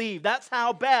would believe. That's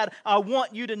how bad I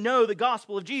want you to know the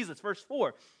gospel of Jesus. Verse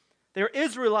 4. They are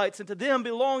Israelites, and to them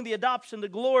belong the adoption, the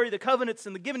glory, the covenants,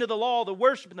 and the giving of the law, the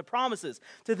worship, and the promises.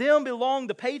 To them belong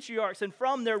the patriarchs, and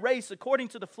from their race, according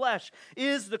to the flesh,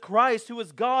 is the Christ, who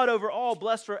is God over all,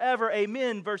 blessed forever.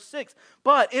 Amen. Verse 6.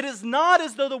 But it is not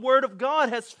as though the word of God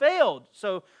has failed.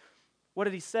 So, what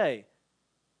did he say?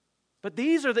 But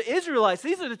these are the Israelites.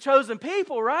 These are the chosen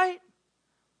people, right?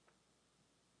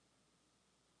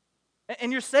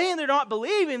 And you're saying they're not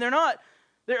believing,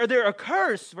 they're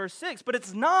accursed, verse 6. But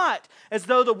it's not as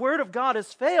though the word of God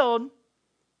has failed.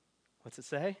 What's it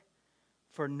say?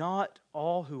 For not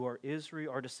all who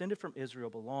are descended from Israel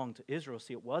belong to Israel.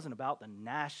 See, it wasn't about the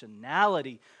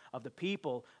nationality of the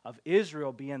people of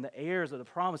Israel being the heirs of the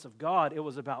promise of God. It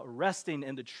was about resting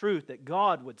in the truth that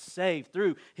God would save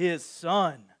through His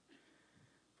Son.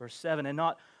 Verse 7, and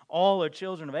not all are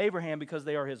children of Abraham because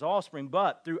they are his offspring,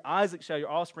 but through Isaac shall your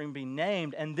offspring be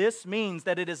named. And this means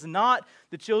that it is not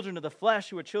the children of the flesh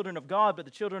who are children of God, but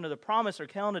the children of the promise are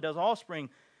counted as offspring.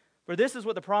 For this is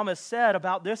what the promise said: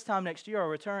 about this time next year I'll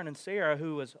return, and Sarah,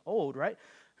 who was old, right,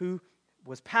 who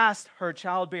was past her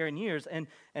childbearing years, and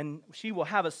she will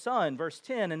have a son. Verse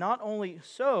 10, and not only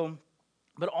so,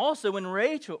 but also when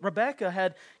Rebekah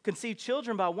had conceived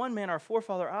children by one man, our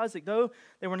forefather Isaac, though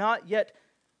they were not yet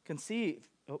conceived,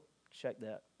 check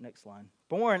that, next line,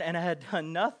 born, and had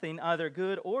done nothing either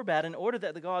good or bad, in order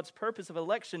that the God's purpose of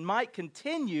election might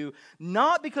continue,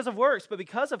 not because of works, but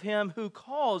because of him who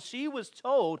calls. She was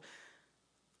told,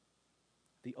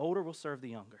 the older will serve the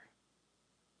younger.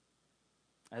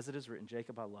 As it is written,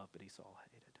 Jacob I love, but Esau I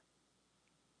hated.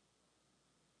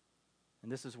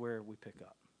 And this is where we pick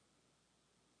up.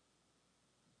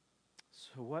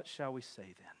 So what shall we say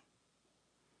then?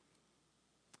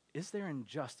 Is there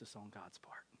injustice on God's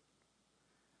part?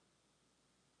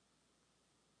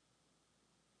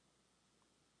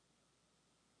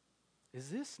 Is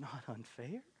this not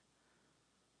unfair?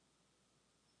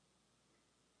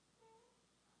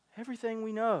 Everything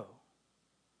we know,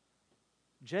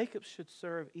 Jacob should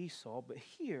serve Esau, but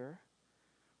here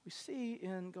we see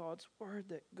in God's word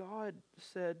that God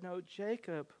said, no,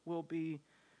 Jacob will be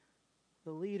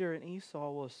the leader and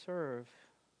Esau will serve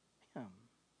him.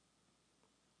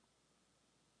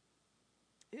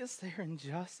 Is there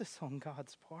injustice on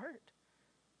God's part?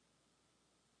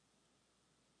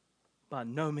 By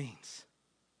no means.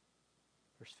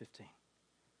 Verse 15.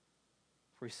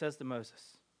 For he says to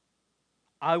Moses,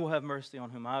 I will have mercy on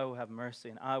whom I will have mercy,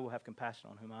 and I will have compassion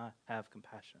on whom I have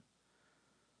compassion.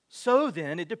 So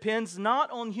then, it depends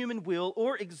not on human will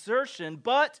or exertion,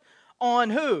 but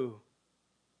on who?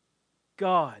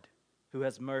 God, who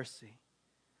has mercy.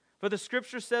 For the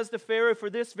scripture says to Pharaoh,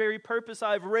 for this very purpose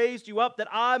I have raised you up, that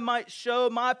I might show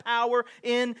my power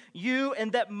in you,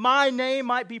 and that my name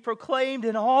might be proclaimed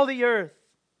in all the earth.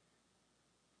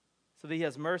 So that he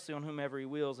has mercy on whomever he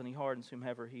wills, and he hardens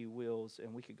whomever he wills.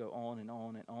 And we could go on and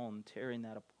on and on, tearing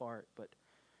that apart. But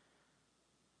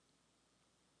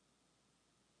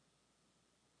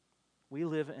we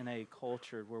live in a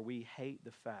culture where we hate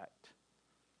the fact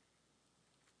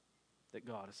that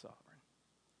God is sovereign.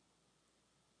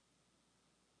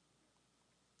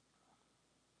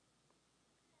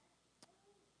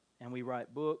 And we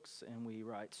write books, and we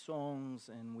write songs,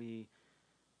 and we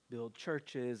build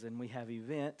churches, and we have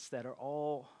events that are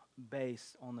all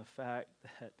based on the fact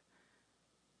that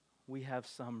we have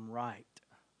some right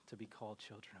to be called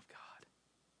children of God.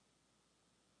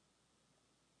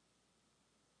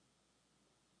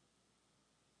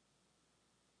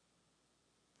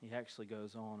 He actually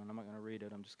goes on, and I'm not going to read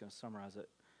it, I'm just going to summarize it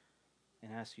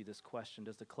and ask you this question.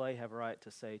 Does the clay have a right to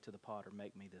say to the potter,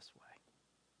 make me this way?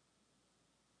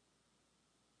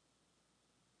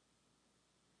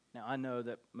 Now, I know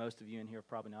that most of you in here have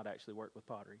probably not actually worked with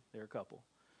pottery. There are a couple.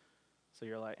 So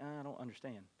you're like, I don't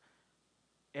understand.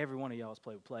 Every one of y'all has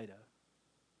played with Play-Doh.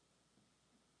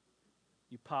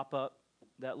 You pop up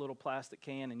that little plastic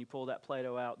can and you pull that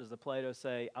Play-Doh out. Does the Play-Doh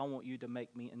say, I want you to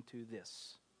make me into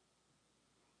this?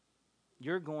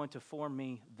 You're going to form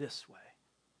me this way.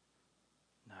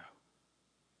 No.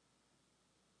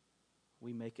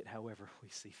 We make it however we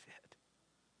see fit.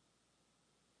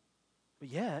 But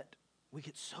yet, we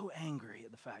get so angry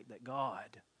at the fact that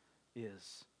God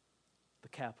is the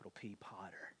capital P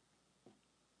potter.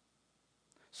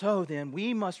 So then,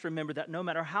 we must remember that no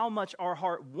matter how much our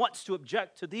heart wants to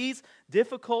object to these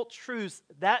difficult truths,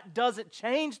 that doesn't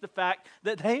change the fact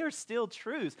that they are still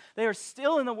truths. They are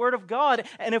still in the Word of God.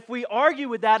 And if we argue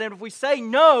with that, and if we say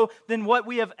no, then what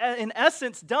we have in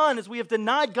essence done is we have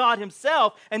denied God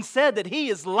Himself and said that He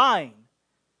is lying.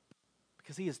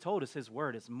 Because He has told us His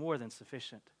Word is more than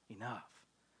sufficient enough.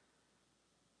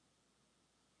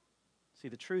 See,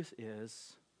 the truth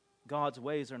is, God's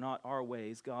ways are not our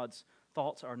ways. God's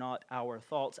thoughts are not our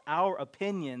thoughts. Our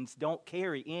opinions don't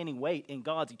carry any weight in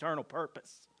God's eternal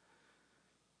purpose.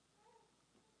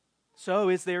 So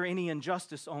is there any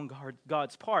injustice on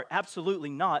God's part? Absolutely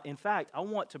not. In fact, I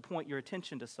want to point your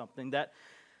attention to something that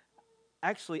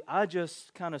actually I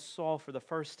just kind of saw for the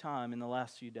first time in the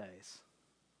last few days.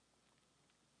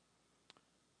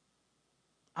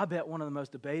 I bet one of the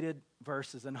most debated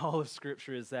verses in all of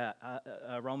Scripture is that,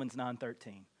 Romans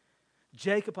 9:13.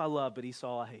 Jacob I loved, but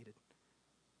Esau I hated.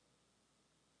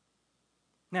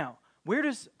 Now, where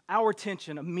does our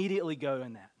attention immediately go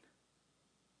in that?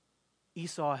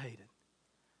 Esau hated.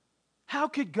 How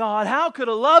could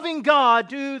a loving God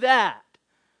do that?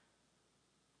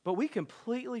 But we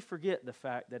completely forget the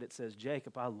fact that it says,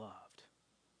 Jacob I loved.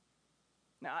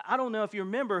 Now, I don't know if you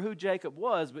remember who Jacob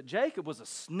was, but Jacob was a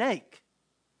snake.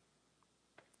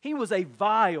 He was a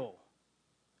vile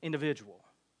individual.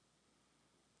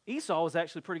 Esau was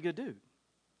actually a pretty good dude.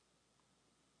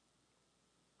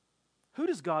 Who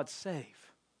does God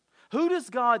save? Who does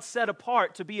God set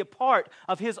apart to be a part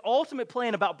of His ultimate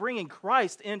plan about bringing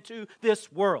Christ into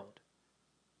this world?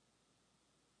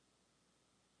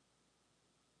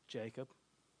 Jacob.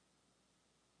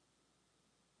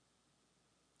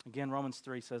 Again, Romans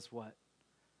 3 says what?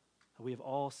 We have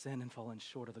all sinned and fallen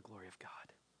short of the glory of God.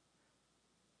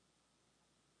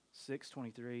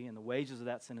 6:23, and the wages of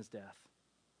that sin is death.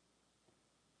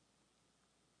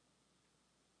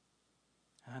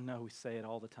 I know we say it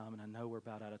all the time, and I know we're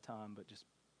about out of time, but just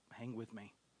hang with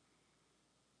me.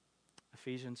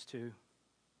 Ephesians 2,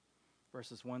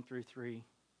 verses 1 through 3.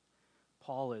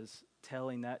 Paul is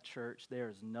telling that church, there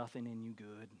is nothing in you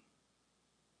good,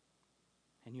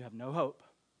 and you have no hope.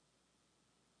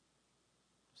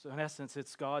 So in essence,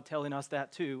 it's God telling us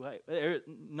that too.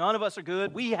 None of us are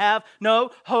good. We have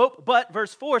no hope. But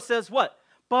verse 4 says what?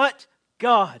 But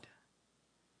God.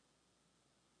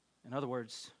 In other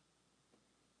words,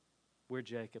 we're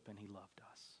Jacob and He loved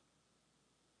us.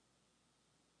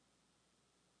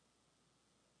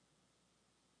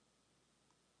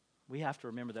 We have to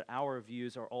remember that our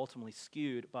views are ultimately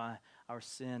skewed by our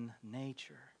sin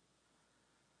nature.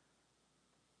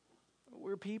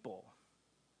 We're people.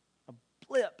 A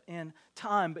blip in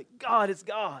time, but God is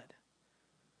God.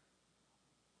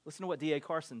 Listen to what D.A.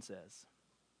 Carson says.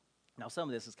 Now, some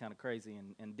of this is kind of crazy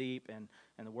and deep, and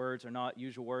the words are not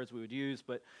usual words we would use,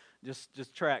 but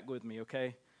just track with me,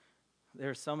 okay? There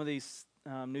are some of these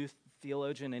new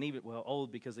theologian, and even,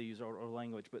 old because they use old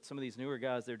language, but some of these newer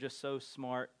guys, they're just so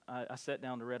smart. I sat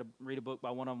down to read a book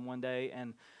by one of them one day,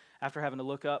 and after having to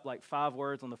look up like 5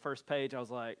 words on the first page, I was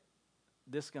like,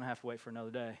 this is going to have to wait for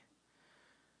another day.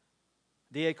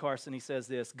 D.A. Carson, he says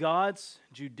this: God's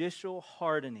judicial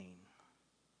hardening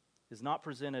is not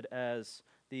presented as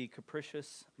the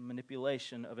capricious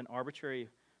manipulation of an arbitrary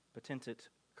potentate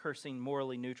cursing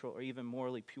morally neutral or even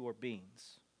morally pure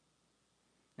beings.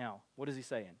 Now, what is he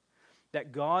saying?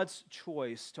 That God's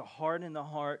choice to harden the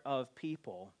heart of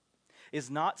people is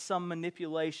not some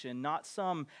manipulation, not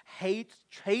some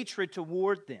hatred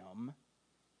toward them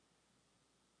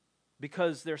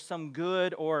because they're some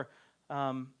good or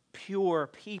pure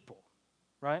people,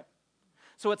 right?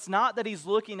 So it's not that He's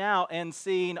looking out and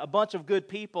seeing a bunch of good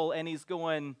people and He's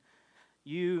going,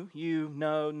 you,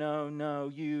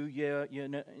 no, you, yeah,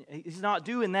 no. He's not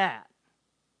doing that.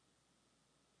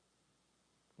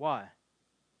 Why?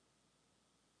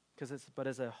 Because but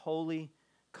as a holy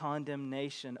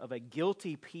condemnation of a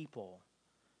guilty people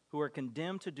who are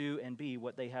condemned to do and be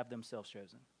what they have themselves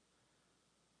chosen.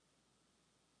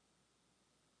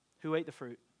 Who ate the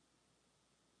fruit?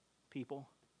 People.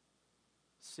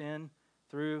 Sin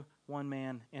through one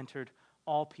man entered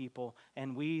all people,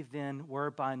 and we then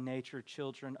were by nature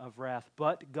children of wrath.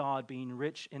 But God, being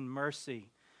rich in mercy,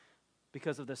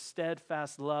 because of the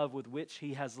steadfast love with which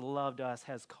He has loved us,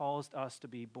 has caused us to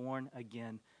be born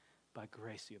again. By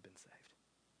grace you have been saved.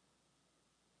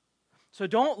 So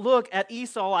don't look at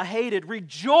Esau I hated.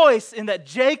 Rejoice in that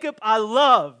Jacob I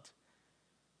loved.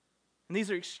 And these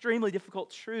are extremely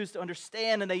difficult truths to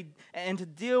understand and to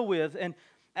deal with. And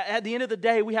at the end of the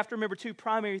day, we have to remember 2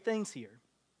 primary things here.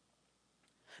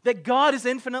 That God is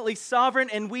infinitely sovereign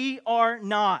and we are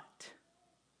not.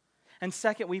 And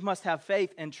second, we must have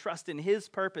faith and trust in His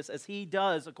purpose as He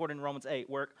does, according to Romans 8,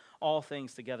 work all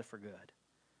things together for good.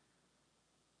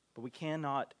 But we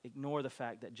cannot ignore the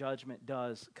fact that judgment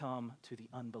does come to the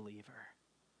unbeliever,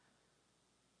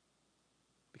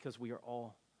 because we are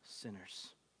all sinners.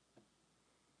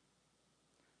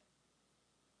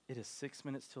 It is 6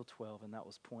 minutes till 12, and that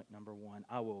was point number 1.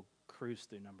 I will cruise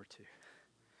through number 2.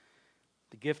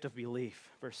 The gift of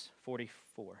belief, verse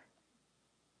 44.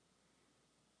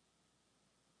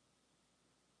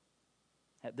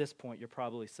 At this point, you're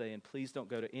probably saying, please don't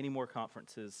go to any more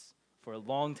conferences for a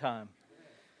long time.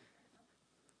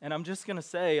 And I'm just going to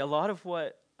say, a lot of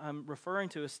what I'm referring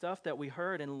to is stuff that we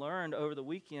heard and learned over the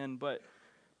weekend, but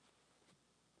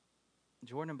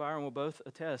Jordan and Byron will both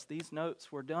attest, these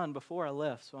notes were done before I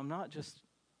left, so I'm not just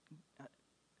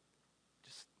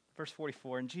verse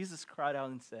 44, and Jesus cried out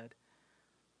and said,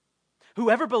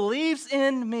 whoever believes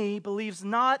in me believes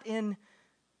not in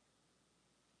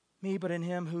me, but in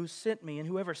him who sent me, and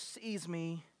whoever sees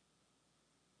me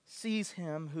sees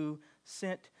him who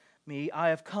sent me. I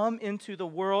have come into the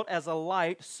world as a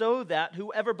light, so that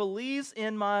whoever believes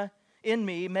in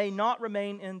me may not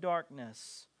remain in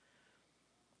darkness.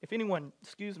 If anyone,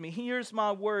 hears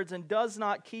my words and does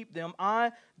not keep them,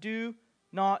 I do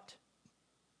not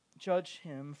judge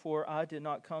him, for I did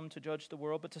not come to judge the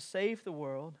world, but to save the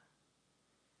world.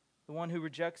 The one who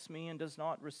rejects me and does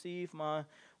not receive my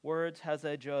words has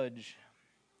a judge,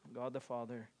 God the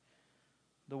Father.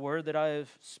 The word that I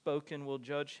have spoken will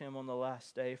judge him on the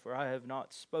last day, for I have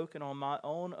not spoken on my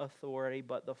own authority,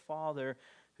 but the Father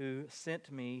who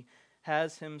sent me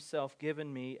has himself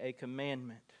given me a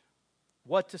commandment,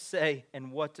 what to say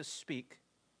and what to speak.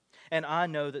 And I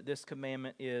know that this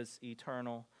commandment is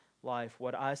eternal life.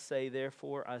 What I say,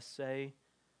 therefore, I say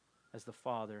as the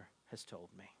Father has told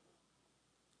me.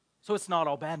 So it's not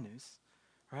all bad news,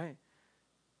 right?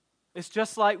 It's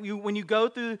just like when you go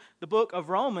through the book of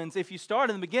Romans, if you start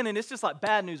in the beginning, it's just like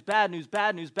bad news, bad news,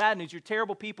 bad news, bad news. You're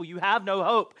terrible people. You have no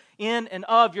hope in and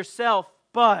of yourself,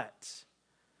 but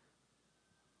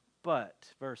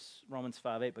Romans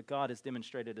 5:8, but God has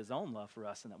demonstrated His own love for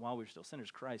us, and that while we were still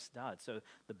sinners, Christ died. So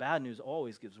the bad news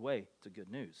always gives way to good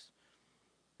news.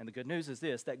 And the good news is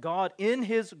this, that God in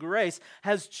His grace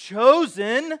has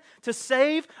chosen to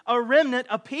save a remnant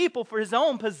of people for His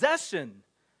own possession.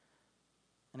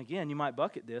 And again, you might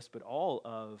bucket this, but all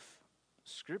of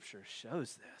Scripture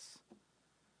shows this.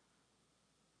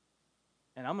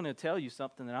 And I'm going to tell you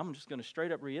something that I'm just going to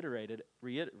straight up reiterate it.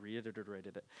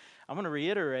 I'm going to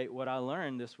reiterate what I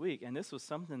learned this week. And this was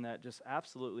something that just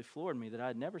absolutely floored me that I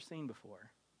had never seen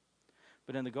before.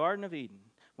 But in the Garden of Eden,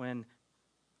 when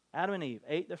Adam and Eve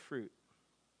ate the fruit,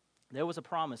 there was a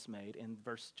promise made in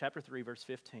chapter 3, verse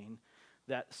 15,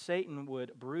 that Satan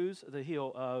would bruise the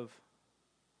heel of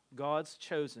God's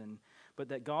chosen, but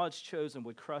that God's chosen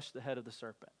would crush the head of the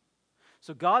serpent.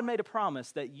 So God made a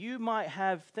promise that you might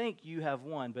think you have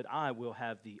won, but I will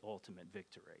have the ultimate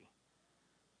victory.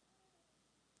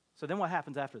 So then what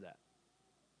happens after that?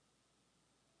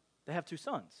 They have 2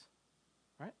 sons,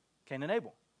 right? Cain and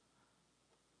Abel.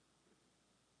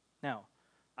 Now,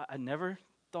 I never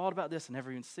thought about this, I never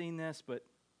even seen this, but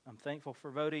I'm thankful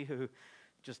for Vodi, who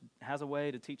just has a way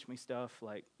to teach me stuff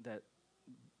like that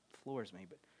floors me.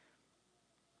 But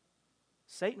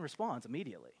Satan responds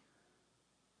immediately.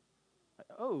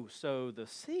 Oh, so the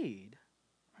seed,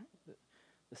 right?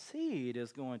 The seed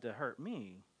is going to hurt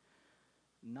me,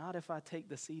 not if I take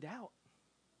the seed out.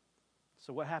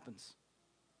 So what happens?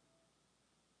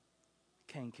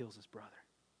 Cain kills his brother.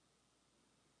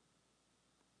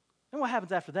 And what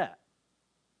happens after that?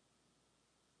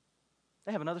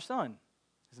 They have another son.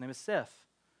 His name is Seth,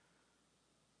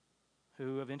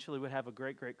 who eventually would have a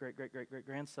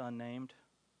great-great-great-great-great-great-grandson named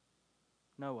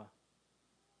Noah,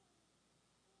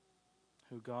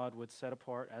 who God would set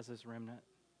apart as His remnant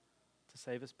to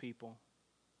save His people.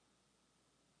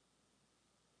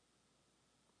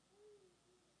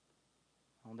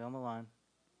 On down the line,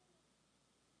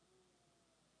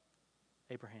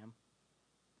 Abraham,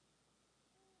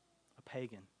 a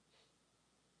pagan,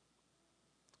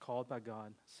 called by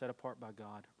God, set apart by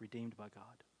God, redeemed by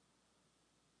God.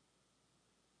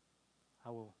 I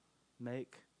will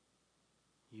make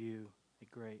you a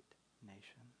great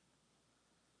nation.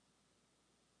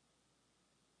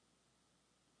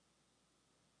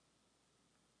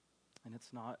 And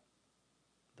it's not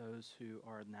those who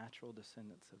are natural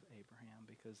descendants of Abraham,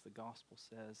 because the gospel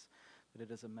says that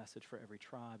it is a message for every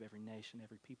tribe, every nation,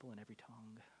 every people, and every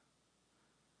tongue.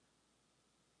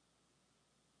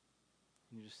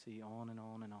 And you just see on and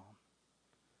on and on.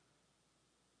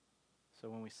 So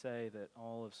when we say that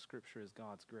all of Scripture is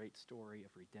God's great story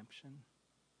of redemption,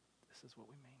 this this is what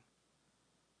we mean.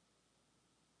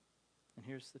 And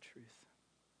here's the truth.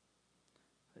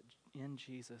 That in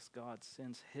Jesus, God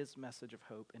sends his message of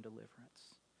hope and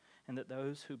deliverance, and that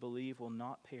those who believe will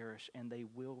not perish, and they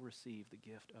will receive the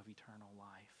gift of eternal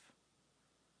life.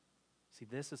 See,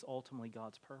 this is ultimately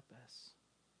God's purpose,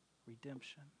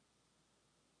 redemption,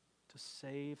 to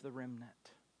save the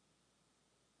remnant,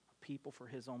 a people for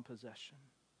his own possession,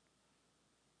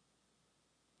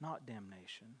 not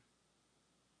damnation,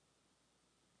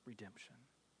 redemption.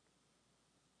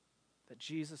 That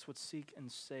Jesus would seek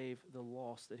and save the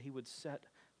lost, that he would set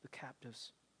the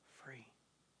captives free.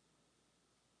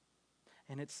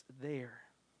 And it's there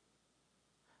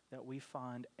that we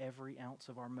find every ounce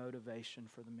of our motivation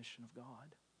for the mission of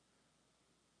God.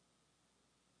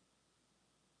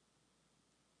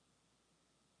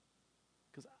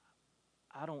 Because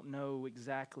I don't know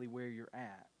exactly where you're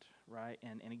at, right?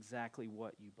 And exactly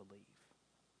what you believe.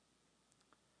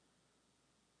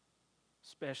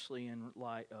 Especially in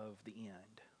light of the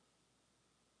end.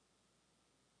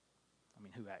 I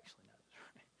mean, who actually knows,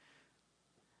 right?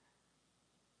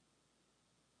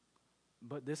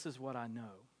 But this is what I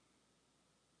know.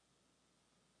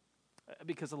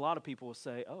 Because a lot of people will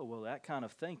say, oh, well, that kind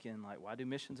of thinking, like, why do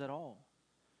missions at all?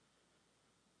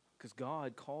 Because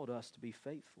God called us to be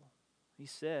faithful. He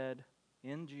said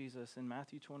in Jesus, in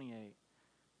Matthew 28,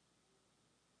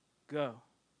 go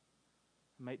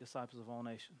and make disciples of all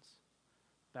nations,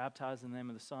 baptize in the name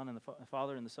of the Son and the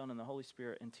Father and the Son and the Holy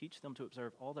Spirit, and teach them to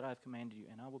observe all that I have commanded you,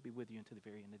 and I will be with you until the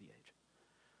very end of the age.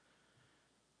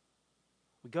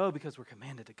 We go because we're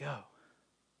commanded to go.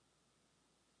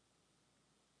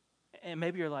 And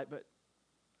maybe you're like, but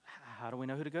how do we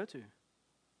know who to go to?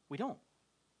 We don't.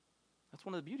 That's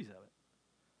one of the beauties of it.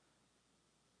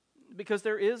 Because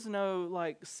there is no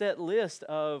like set list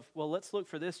of, well, let's look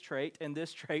for this trait and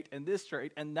this trait and this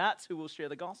trait, and that's who we'll share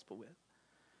the gospel with.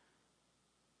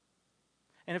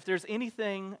 And if there's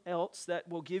anything else that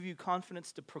will give you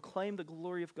confidence to proclaim the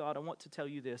glory of God, I want to tell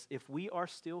you this. If we are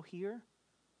still here,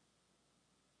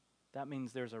 that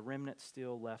means there's a remnant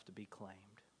still left to be claimed.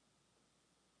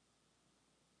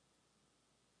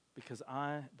 Because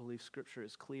I believe Scripture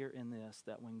is clear in this,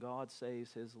 that when God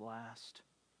saves his last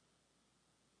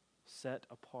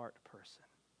set-apart person,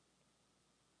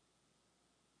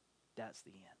 that's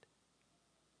the end.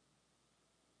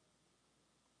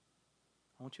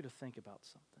 I want you to think about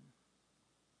something.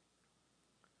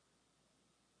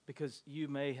 Because you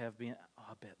may have been, oh,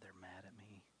 I bet they're mad at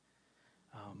me.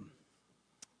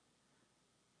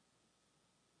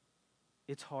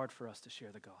 It's hard for us to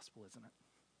share the gospel, isn't it?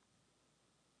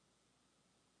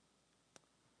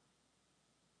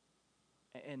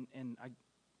 And I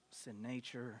sin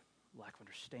nature, lack of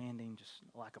understanding, just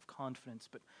lack of confidence.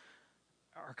 But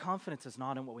our confidence is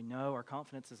not in what we know. Our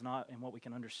confidence is not in what we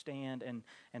can understand and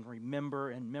remember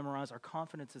and memorize. Our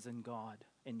confidence is in God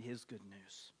and his good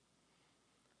news.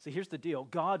 See, here's the deal.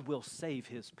 God will save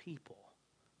his people,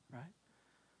 right?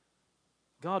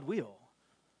 God will.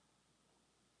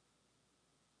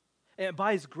 And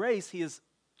by his grace, he is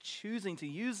choosing to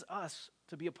use us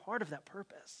to be a part of that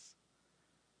purpose.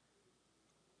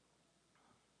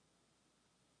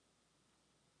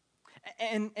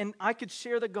 And I could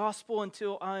share the gospel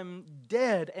until I'm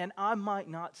dead, and I might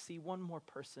not see one more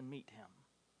person meet him.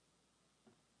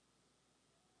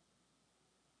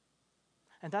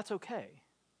 And that's okay,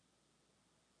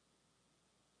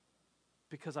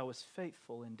 because I was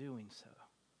faithful in doing so.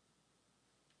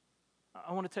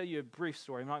 I want to tell you a brief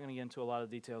story. I'm not going to get into a lot of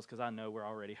details because I know we're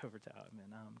already over time,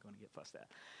 and I'm going to get fussed at.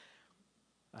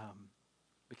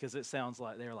 Because it sounds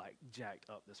like they're like jacked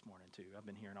up this morning too. I've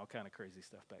been hearing all kind of crazy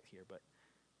stuff back here, but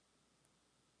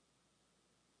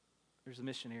there's a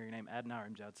missionary named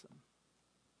Adoniram Judson,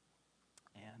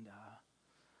 and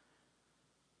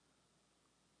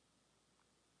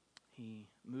he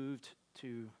moved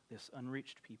to this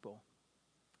unreached people,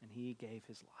 and he gave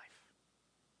his life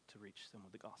to reach them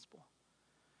with the gospel.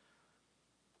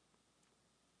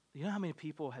 You know how many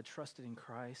people had trusted in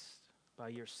Christ by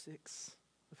year 6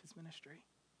 of his ministry?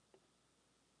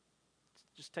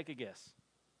 Just take a guess.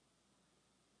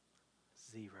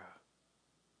 0.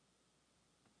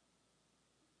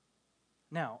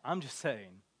 Now, I'm just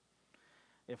saying,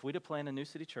 if we'd have planned a New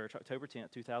City Church, October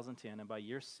 10th, 2010, and by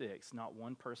year 6, not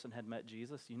one person had met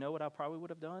Jesus, you know what I probably would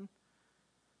have done?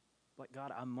 Like,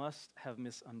 God, I must have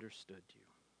misunderstood you.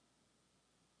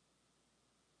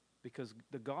 Because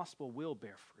the gospel will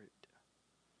bear fruit.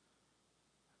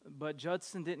 But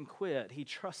Judson didn't quit. He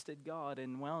trusted God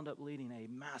and wound up leading a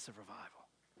massive revival.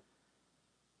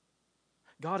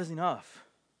 God is enough.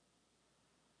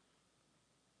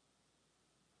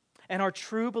 And our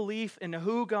true belief in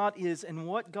who God is and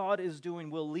what God is doing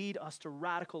will lead us to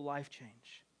radical life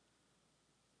change.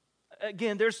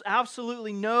 Again, there's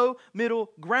absolutely no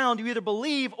middle ground. You either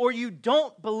believe or you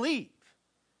don't believe.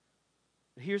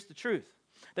 But here's the truth.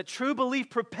 That true belief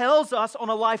propels us on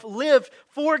a life lived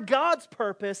for God's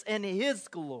purpose and His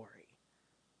glory,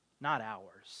 not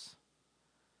ours.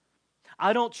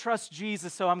 I don't trust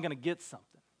Jesus, so I'm going to get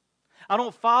something. I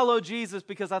don't follow Jesus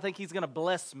because I think He's going to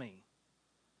bless me.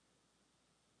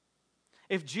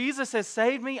 If Jesus has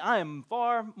saved me, I am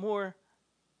far more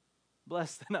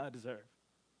blessed than I deserve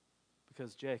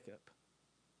because Jacob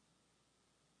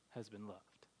has been loved.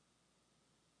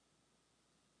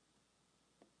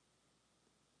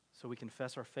 So we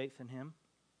confess our faith in Him.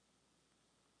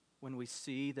 When we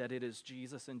see that it is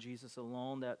Jesus and Jesus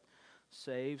alone that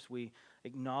saves, we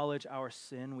acknowledge our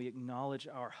sin, we acknowledge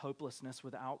our hopelessness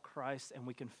without Christ, and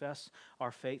we confess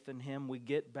our faith in Him. We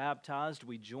get baptized,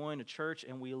 we join a church,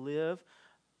 and we live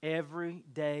every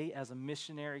day as a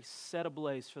missionary set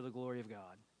ablaze for the glory of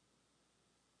God.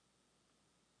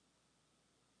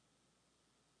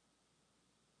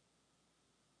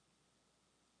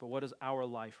 But what does our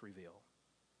life reveal?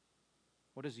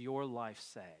 What does your life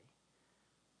say?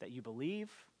 That you believe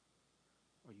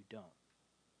or you don't?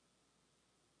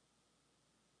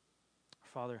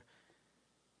 Father,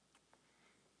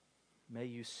 may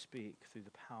you speak through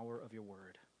the power of your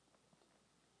word,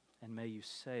 and may you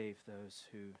save those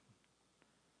who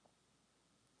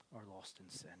are lost in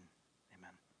sin.